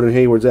well in Gordon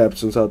Hayward's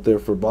absence out there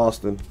for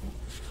Boston.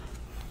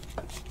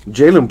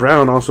 Jaylen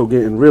Brown also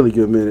getting really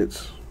good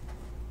minutes.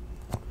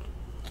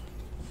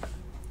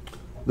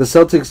 The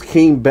Celtics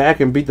came back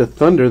and beat the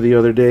Thunder the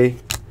other day.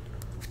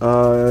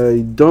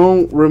 I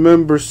don't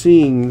remember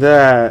seeing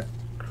that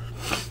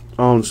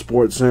on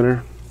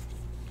SportsCenter.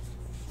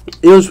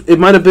 It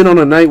might have been on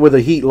a night where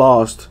the Heat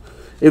lost.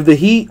 If the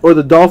Heat or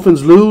the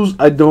Dolphins lose,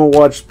 I don't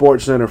watch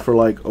SportsCenter for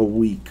like a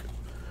week.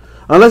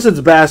 Unless it's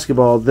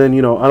basketball, then,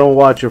 you know, I don't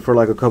watch it for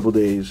like a couple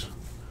days.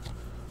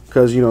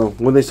 Because, you know,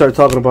 when they start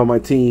talking about my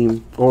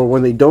team, or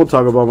when they don't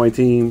talk about my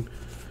team,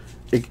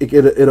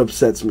 it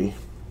upsets me.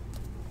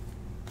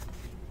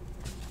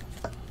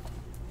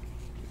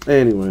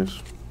 Anyways.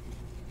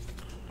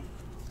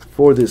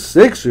 For the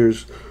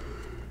Sixers,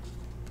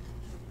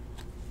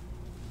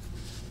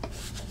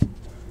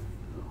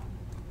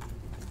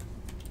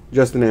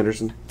 Justin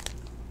Anderson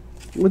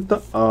with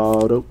the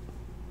auto.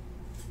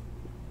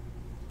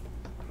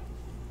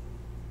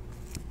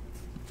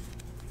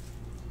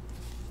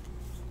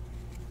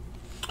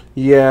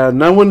 Yeah,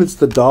 not when it's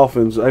the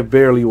Dolphins. I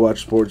barely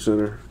watch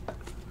SportsCenter.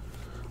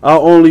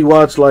 I'll only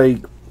watch,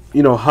 like,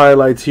 you know,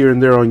 highlights here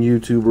and there on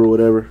YouTube or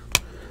whatever.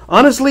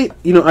 Honestly,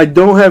 you know, I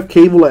don't have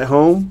cable at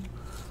home.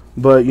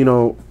 But, you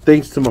know,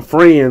 thanks to my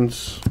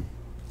friends,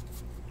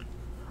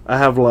 I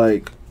have,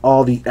 like,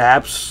 all the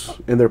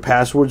apps and their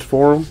passwords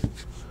for them.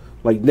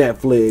 Like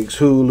Netflix,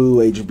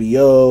 Hulu,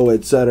 HBO,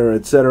 etc.,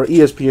 etc.,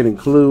 ESPN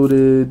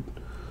included.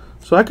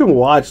 So I can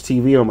watch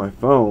TV on my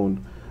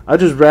phone. I'd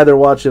just rather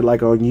watch it,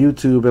 like, on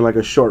YouTube in, like,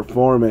 a short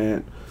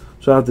format.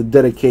 So I have to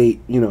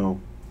dedicate, you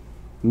know,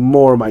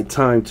 more of my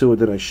time to it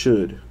than I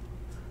should.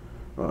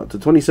 To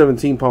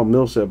 2017 Paul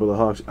Millsap of the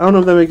Hawks. I don't know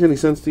if that makes any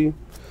sense to you.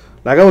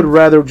 Like, I would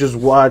rather just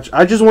watch.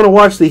 I just want to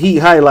watch the Heat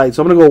highlight,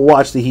 so I'm going to go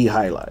watch the Heat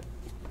highlight.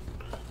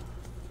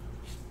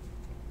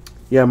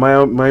 Yeah,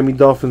 Miami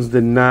Dolphins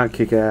did not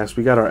kick ass.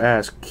 We got our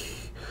ass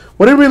kicked.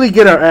 We didn't really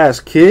get our ass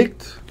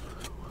kicked.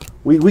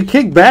 We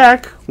kicked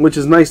back, which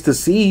is nice to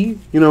see.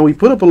 You know, we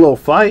put up a little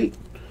fight.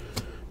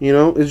 You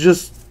know,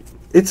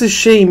 it's a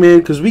shame, man,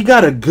 because we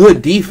got a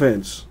good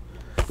defense.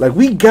 Like,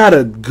 we got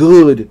a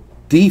good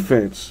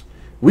defense.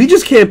 We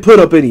just can't put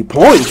up any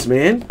points,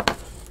 man.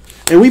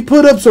 And we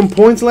put up some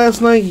points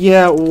last night,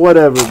 yeah,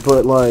 whatever.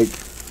 But, like,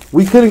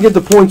 we couldn't get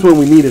the points when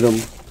we needed them.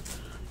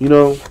 You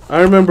know,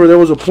 I remember there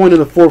was a point in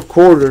the 4th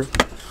quarter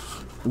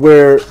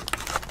where,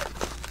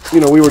 you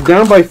know, we were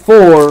down by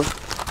 4,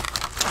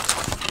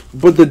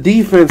 but the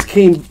defense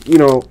came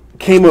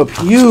up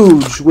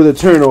huge with a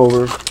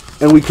turnover,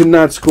 and we could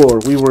not score.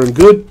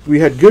 We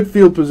had good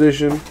field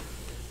position,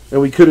 and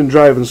we couldn't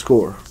drive and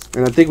score.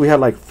 And I think we had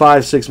like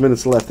 5-6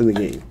 minutes left in the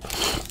game.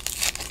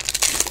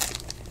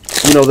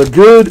 You know, the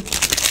good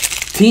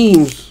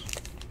teams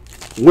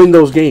win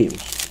those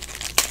games.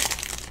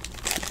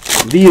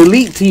 The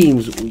elite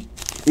teams,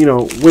 you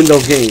know, win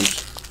those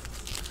games.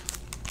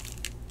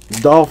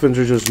 Dolphins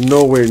are just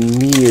nowhere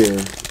near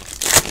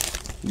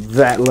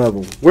that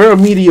level. We're a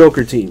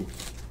mediocre team.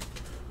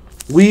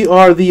 We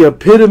are the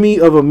epitome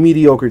of a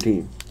mediocre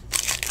team.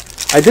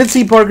 I did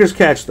see Parker's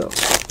catch, though.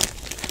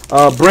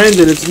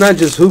 Brandon, it's not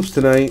just hoops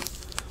tonight.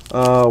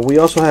 We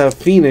also have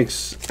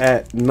Phoenix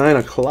at 9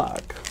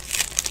 o'clock.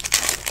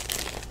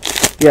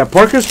 Yeah,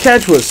 Parker's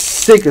catch was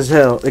sick as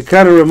hell. It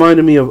kind of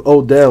reminded me of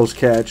Odell's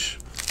catch.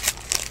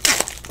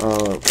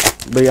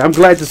 But yeah, I'm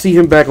glad to see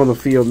him back on the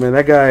field, man.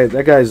 That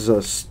guy's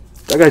a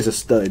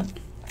stud.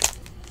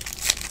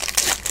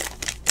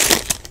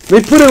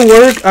 They put in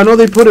work. I know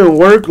they put in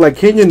work. Like,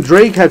 Kenyon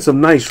Drake had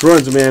some nice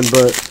runs, man.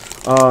 But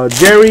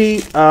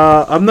Jerry,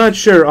 I'm not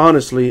sure,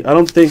 honestly. I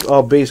don't think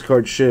all base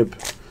cards ship.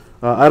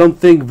 I don't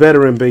think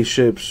veteran base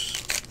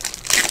ships.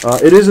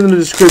 It is in the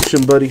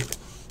description, buddy.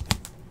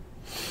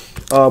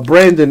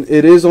 Brandon,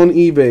 it is on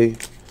eBay.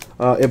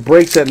 It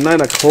breaks at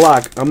 9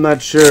 o'clock. I'm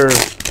not sure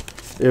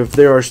if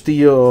there are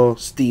still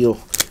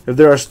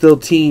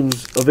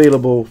teams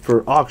available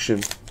for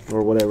auction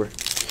or whatever.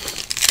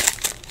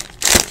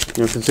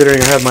 You know,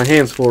 considering I have my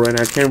hands full right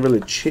now, I can't really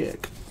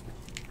check.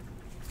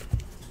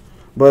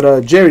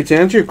 But Jerry, to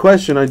answer your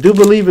question, I do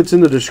believe it's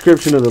in the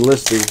description of the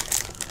listing.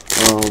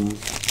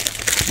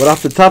 But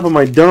off the top of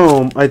my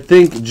dome, I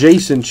think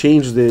Jason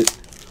changed it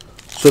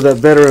so that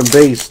veteran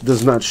base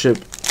does not ship.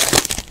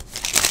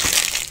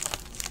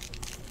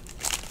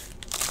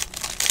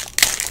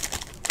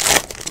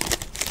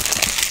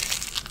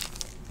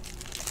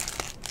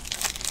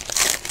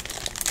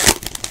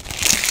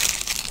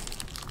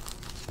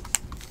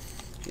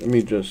 Let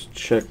me just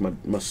check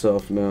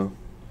myself now.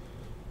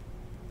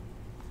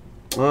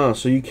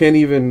 So you can't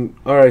even...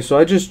 Alright, so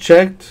I just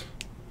checked.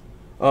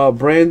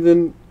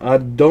 Brandon, I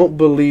don't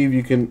believe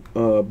you can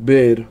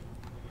bid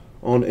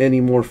on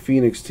any more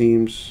Phoenix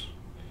teams.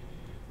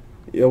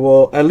 Yeah,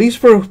 well, at least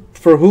for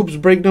Hoops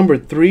break number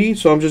 3,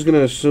 so I'm just going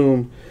to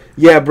assume...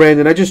 Yeah,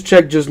 Brandon, I just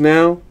checked just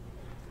now,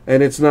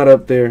 and it's not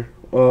up there.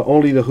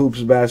 Only the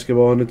Hoops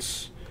basketball, and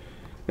it's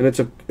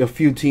a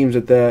few teams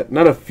at that.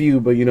 Not a few,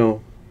 but, you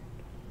know...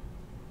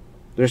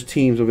 There's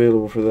teams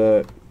available for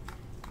that.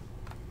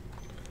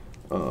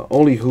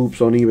 Only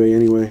Hoops on eBay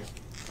anyway.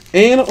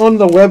 And on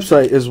the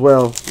website as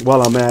well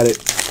while I'm at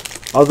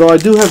it. Although I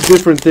do have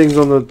different things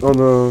on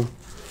the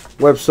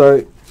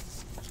website.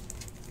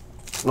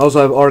 I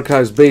also have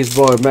Archives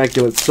Baseball,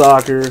 Immaculate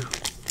Soccer.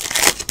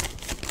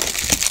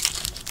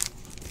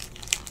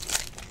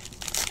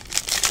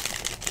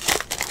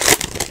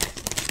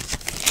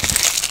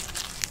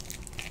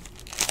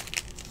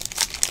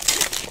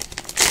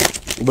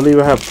 I believe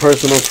I have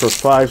personals for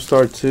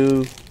 5-star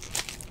too.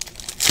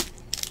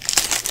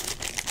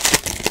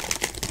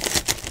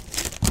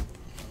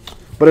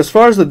 But as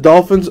far as the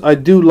Dolphins, I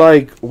do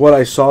like what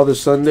I saw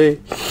this Sunday.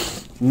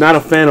 Not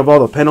a fan of all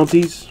the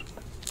penalties.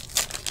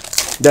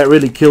 That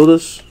really killed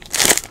us.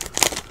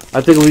 I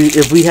think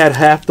if we had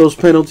half those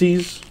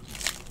penalties,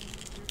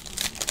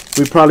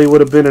 we probably would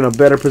have been in a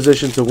better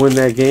position to win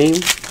that game.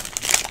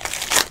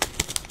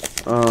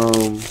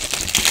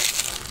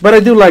 But I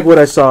do like what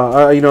I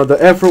saw. You know,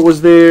 the effort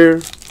was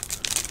there.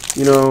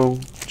 You know,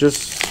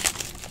 just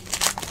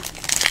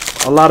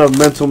a lot of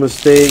mental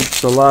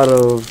mistakes, a lot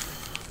of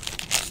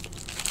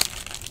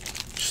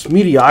just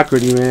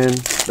mediocrity, man.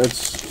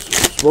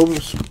 That's what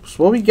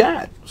we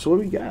got. That's what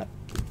we got.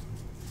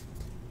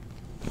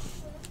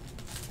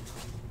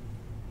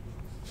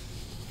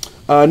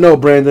 No,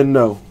 Brandon,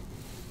 no.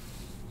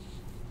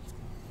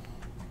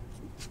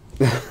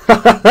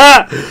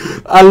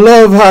 I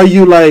love how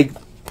you like.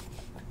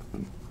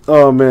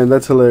 Oh man,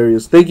 that's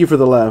hilarious. Thank you for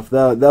the laugh.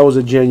 That was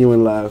a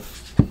genuine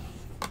laugh.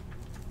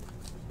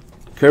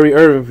 Kyrie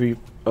Irving.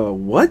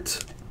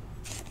 What?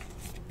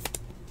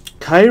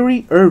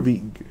 Kyrie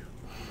Irving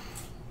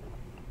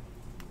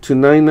to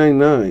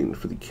 999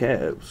 for the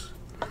Cavs.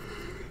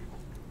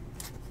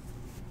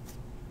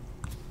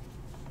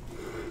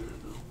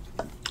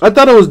 I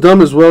thought it was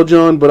dumb as well,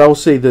 John, but I will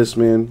say this,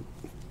 man.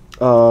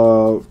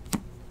 The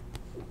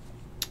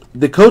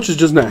coach is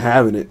just not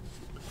having it.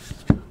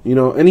 You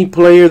know, any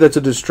player that's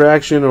a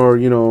distraction or,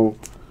 you know,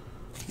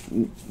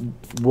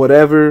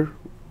 whatever,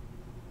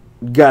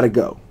 gotta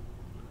go.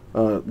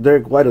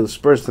 Derek White of the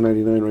Spurs to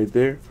 99 right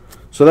there.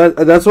 So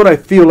that's what I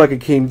feel like it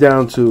came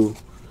down to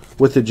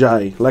with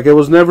Ajayi. Like, it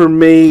was never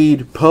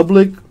made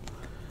public,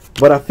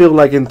 but I feel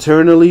like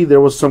internally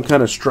there was some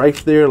kind of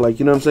strife there. Like,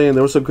 you know what I'm saying?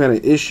 There was some kind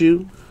of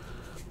issue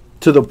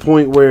to the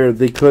point where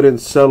they couldn't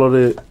settle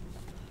it,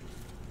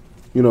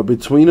 you know,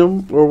 between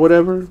them or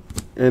whatever.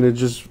 And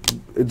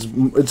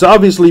it's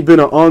obviously been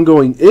an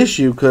ongoing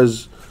issue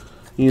because,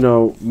 you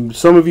know,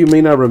 some of you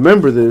may not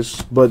remember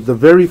this, but the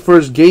very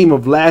first game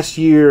of last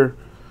year,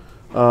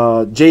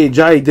 Jay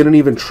Ajayi didn't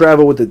even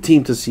travel with the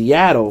team to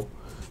Seattle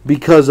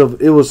because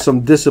it was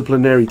some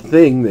disciplinary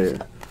thing there.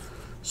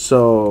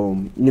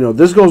 So, you know,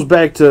 this goes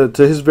back to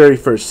his very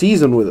first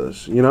season with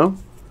us, you know.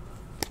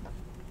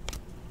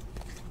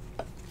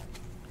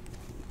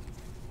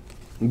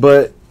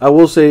 But I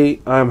will say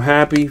I'm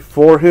happy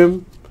for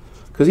him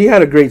because he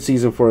had a great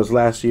season for us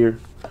last year.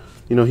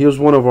 You know, he was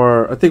one of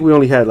our... I think we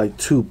only had like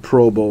 2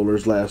 Pro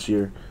Bowlers last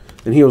year,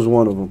 and he was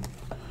one of them.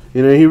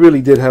 You know, he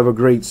really did have a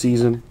great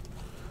season.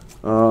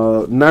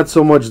 Not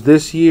so much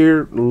this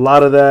year. A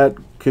lot of that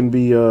can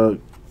be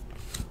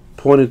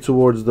pointed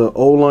towards the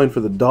O-line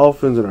for the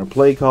Dolphins and our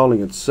play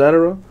calling,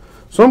 etc.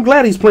 So I'm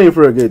glad he's playing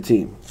for a good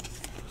team.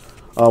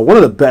 One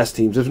of the best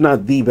teams, if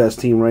not the best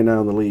team right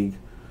now in the league.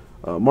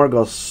 Marc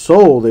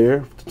Gasol there,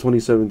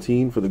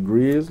 2017 for the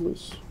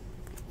Grizzlies.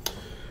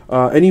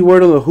 Any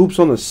word on the hoops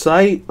on the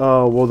site?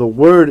 Well, the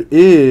word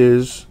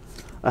is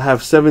I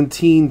have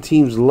 17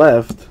 teams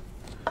left.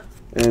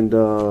 And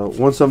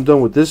once I'm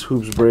done with this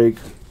hoops break,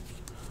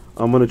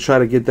 I'm going to try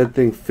to get that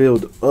thing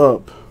filled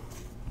up.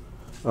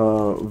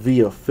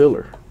 via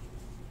filler.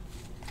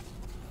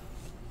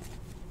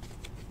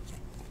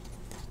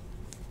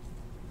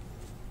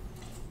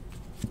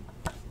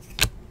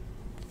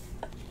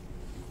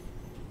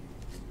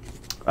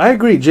 I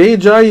agree. Jay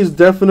Ajayi is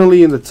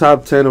definitely in the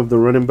top 10 of the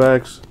running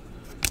backs.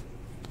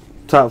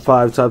 Top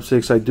 5, top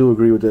 6. I do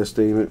agree with that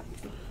statement.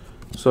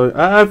 So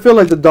I feel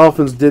like the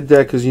Dolphins did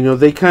that because, you know,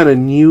 they kind of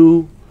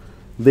knew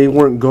they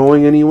weren't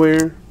going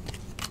anywhere.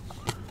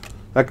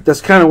 Like,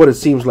 that's kind of what it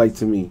seems like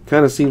to me.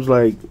 Kind of seems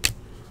like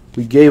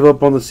we gave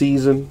up on the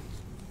season.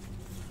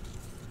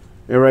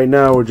 And right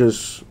now we're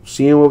just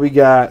seeing what we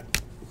got.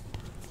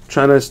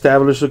 Trying to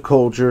establish a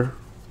culture.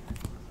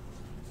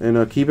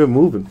 And keep it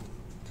moving.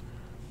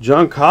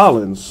 John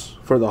Collins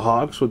for the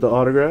Hawks with the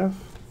autograph.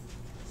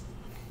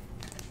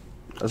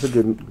 That's a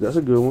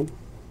good one.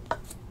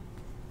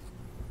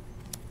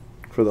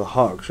 For the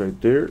Hawks right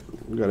there.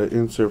 We got an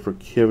insert for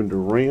Kevin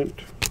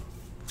Durant.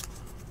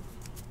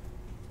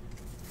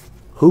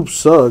 Hoop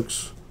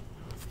sucks.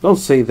 Don't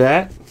say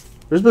that.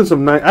 There's been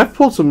some nice. I've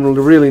pulled some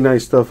really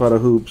nice stuff out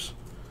of Hoops.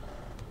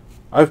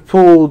 I've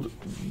pulled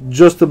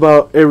just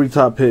about every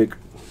top pick.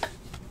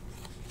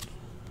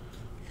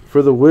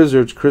 For the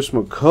Wizards, Chris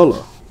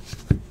McCullough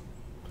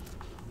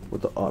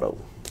with the auto.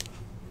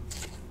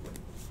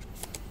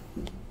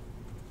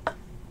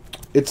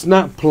 It's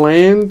not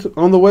planned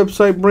on the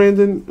website,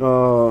 Brandon.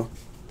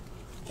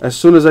 As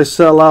soon as I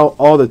sell out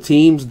all the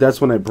teams,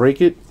 that's when I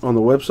break it on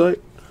the website.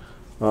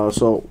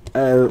 So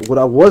what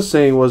I was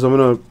saying was I'm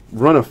going to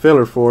run a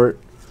filler for it.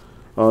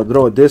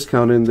 Throw a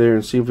discount in there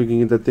and see if we can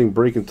get that thing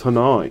breaking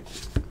tonight.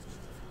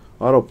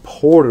 Otto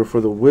Porter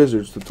for the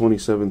Wizards to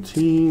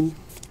 2017.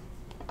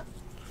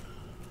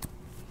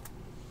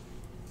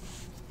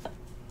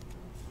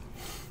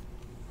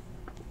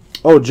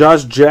 Oh,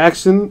 Josh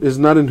Jackson is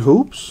not in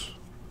Hoops?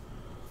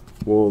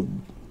 Well,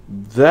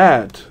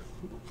 that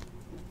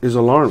is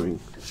alarming.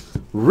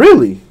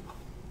 Really?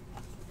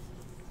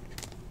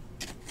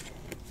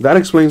 That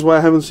explains why I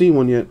haven't seen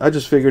one yet. I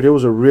just figured it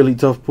was a really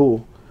tough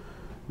pull.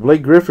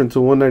 Blake Griffin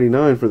to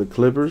 199 for the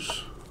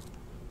Clippers.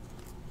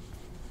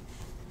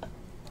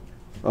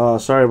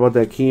 Sorry about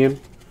that, Kian.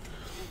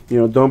 You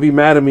know, don't be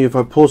mad at me if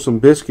I pull some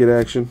biscuit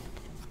action.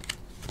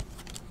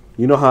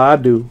 You know how I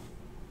do.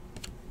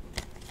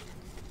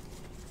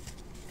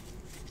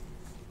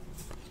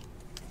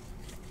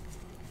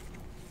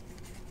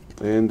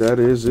 And that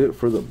is it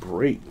for the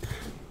break.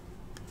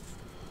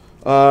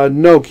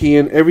 No,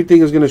 Kian.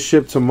 Everything is going to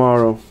ship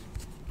tomorrow.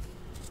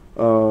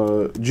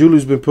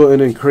 Julie's been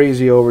putting in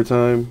crazy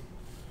overtime.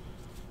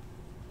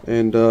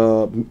 And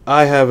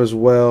I have as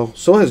well.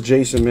 So has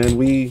Jason, man.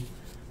 We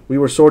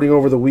were sorting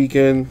over the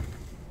weekend.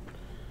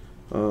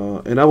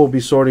 And I will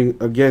be sorting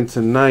again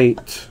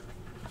tonight.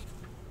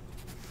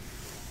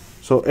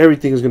 So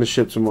everything is going to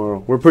ship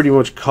tomorrow. We're pretty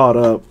much caught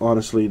up,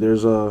 honestly.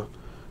 There's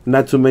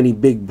not too many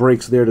big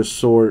breaks there to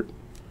sort.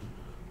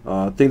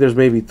 I think there's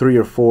maybe 3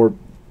 or 4,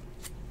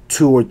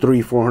 2 or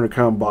 3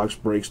 400-count box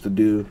breaks to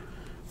do,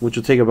 which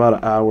will take about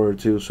an hour or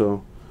two.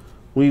 So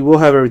we will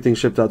have everything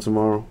shipped out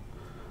tomorrow.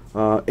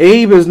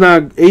 Abe does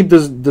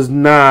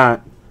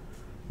not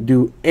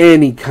do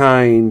any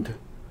kind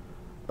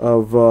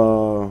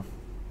of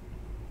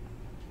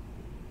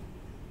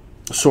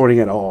sorting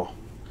at all.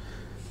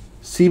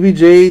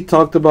 CBJ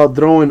talked about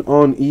throwing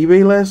on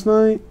eBay last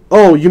night.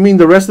 Oh, you mean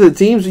the rest of the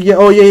teams? Yeah.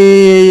 Oh,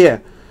 yeah.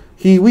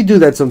 We do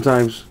that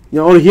sometimes. You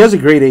know, he has a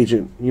great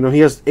agent. You know, he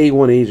has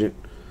A1 agent.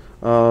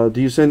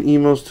 Do you send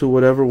emails to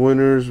whatever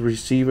winners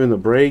receiving the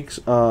breaks?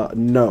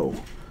 No,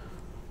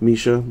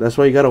 Misha. That's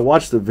why you gotta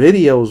watch the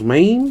videos,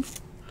 man.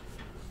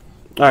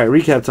 All right,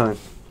 recap time.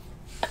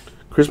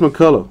 Chris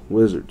McCullough,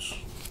 Wizards.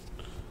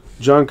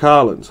 John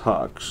Collins,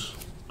 Hawks.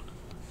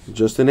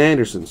 Justin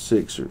Anderson,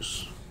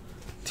 Sixers.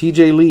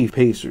 TJ Leaf,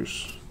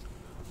 Pacers.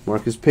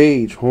 Marcus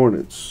Page,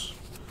 Hornets.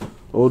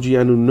 OG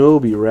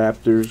Anunoby,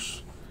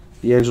 Raptors.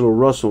 D'Angelo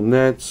Russell,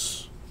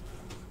 Nets.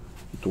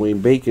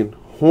 Dwayne Bacon,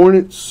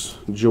 Hornets.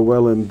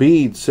 Joel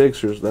Embiid,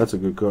 Sixers. That's a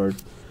good card.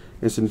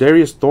 And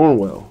Sindarius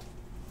Thornwell.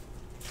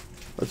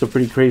 That's a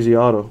pretty crazy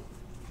auto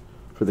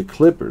for the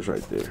Clippers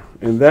right there.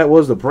 And that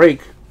was the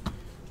break.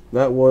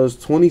 That was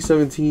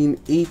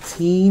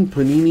 2017-18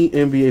 Panini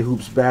NBA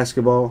Hoops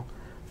Basketball.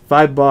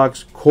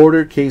 5-box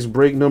quarter case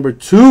break number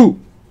 2.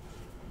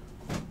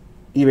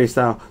 eBay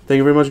style. Thank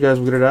you very much, guys.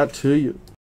 We'll get it out to you.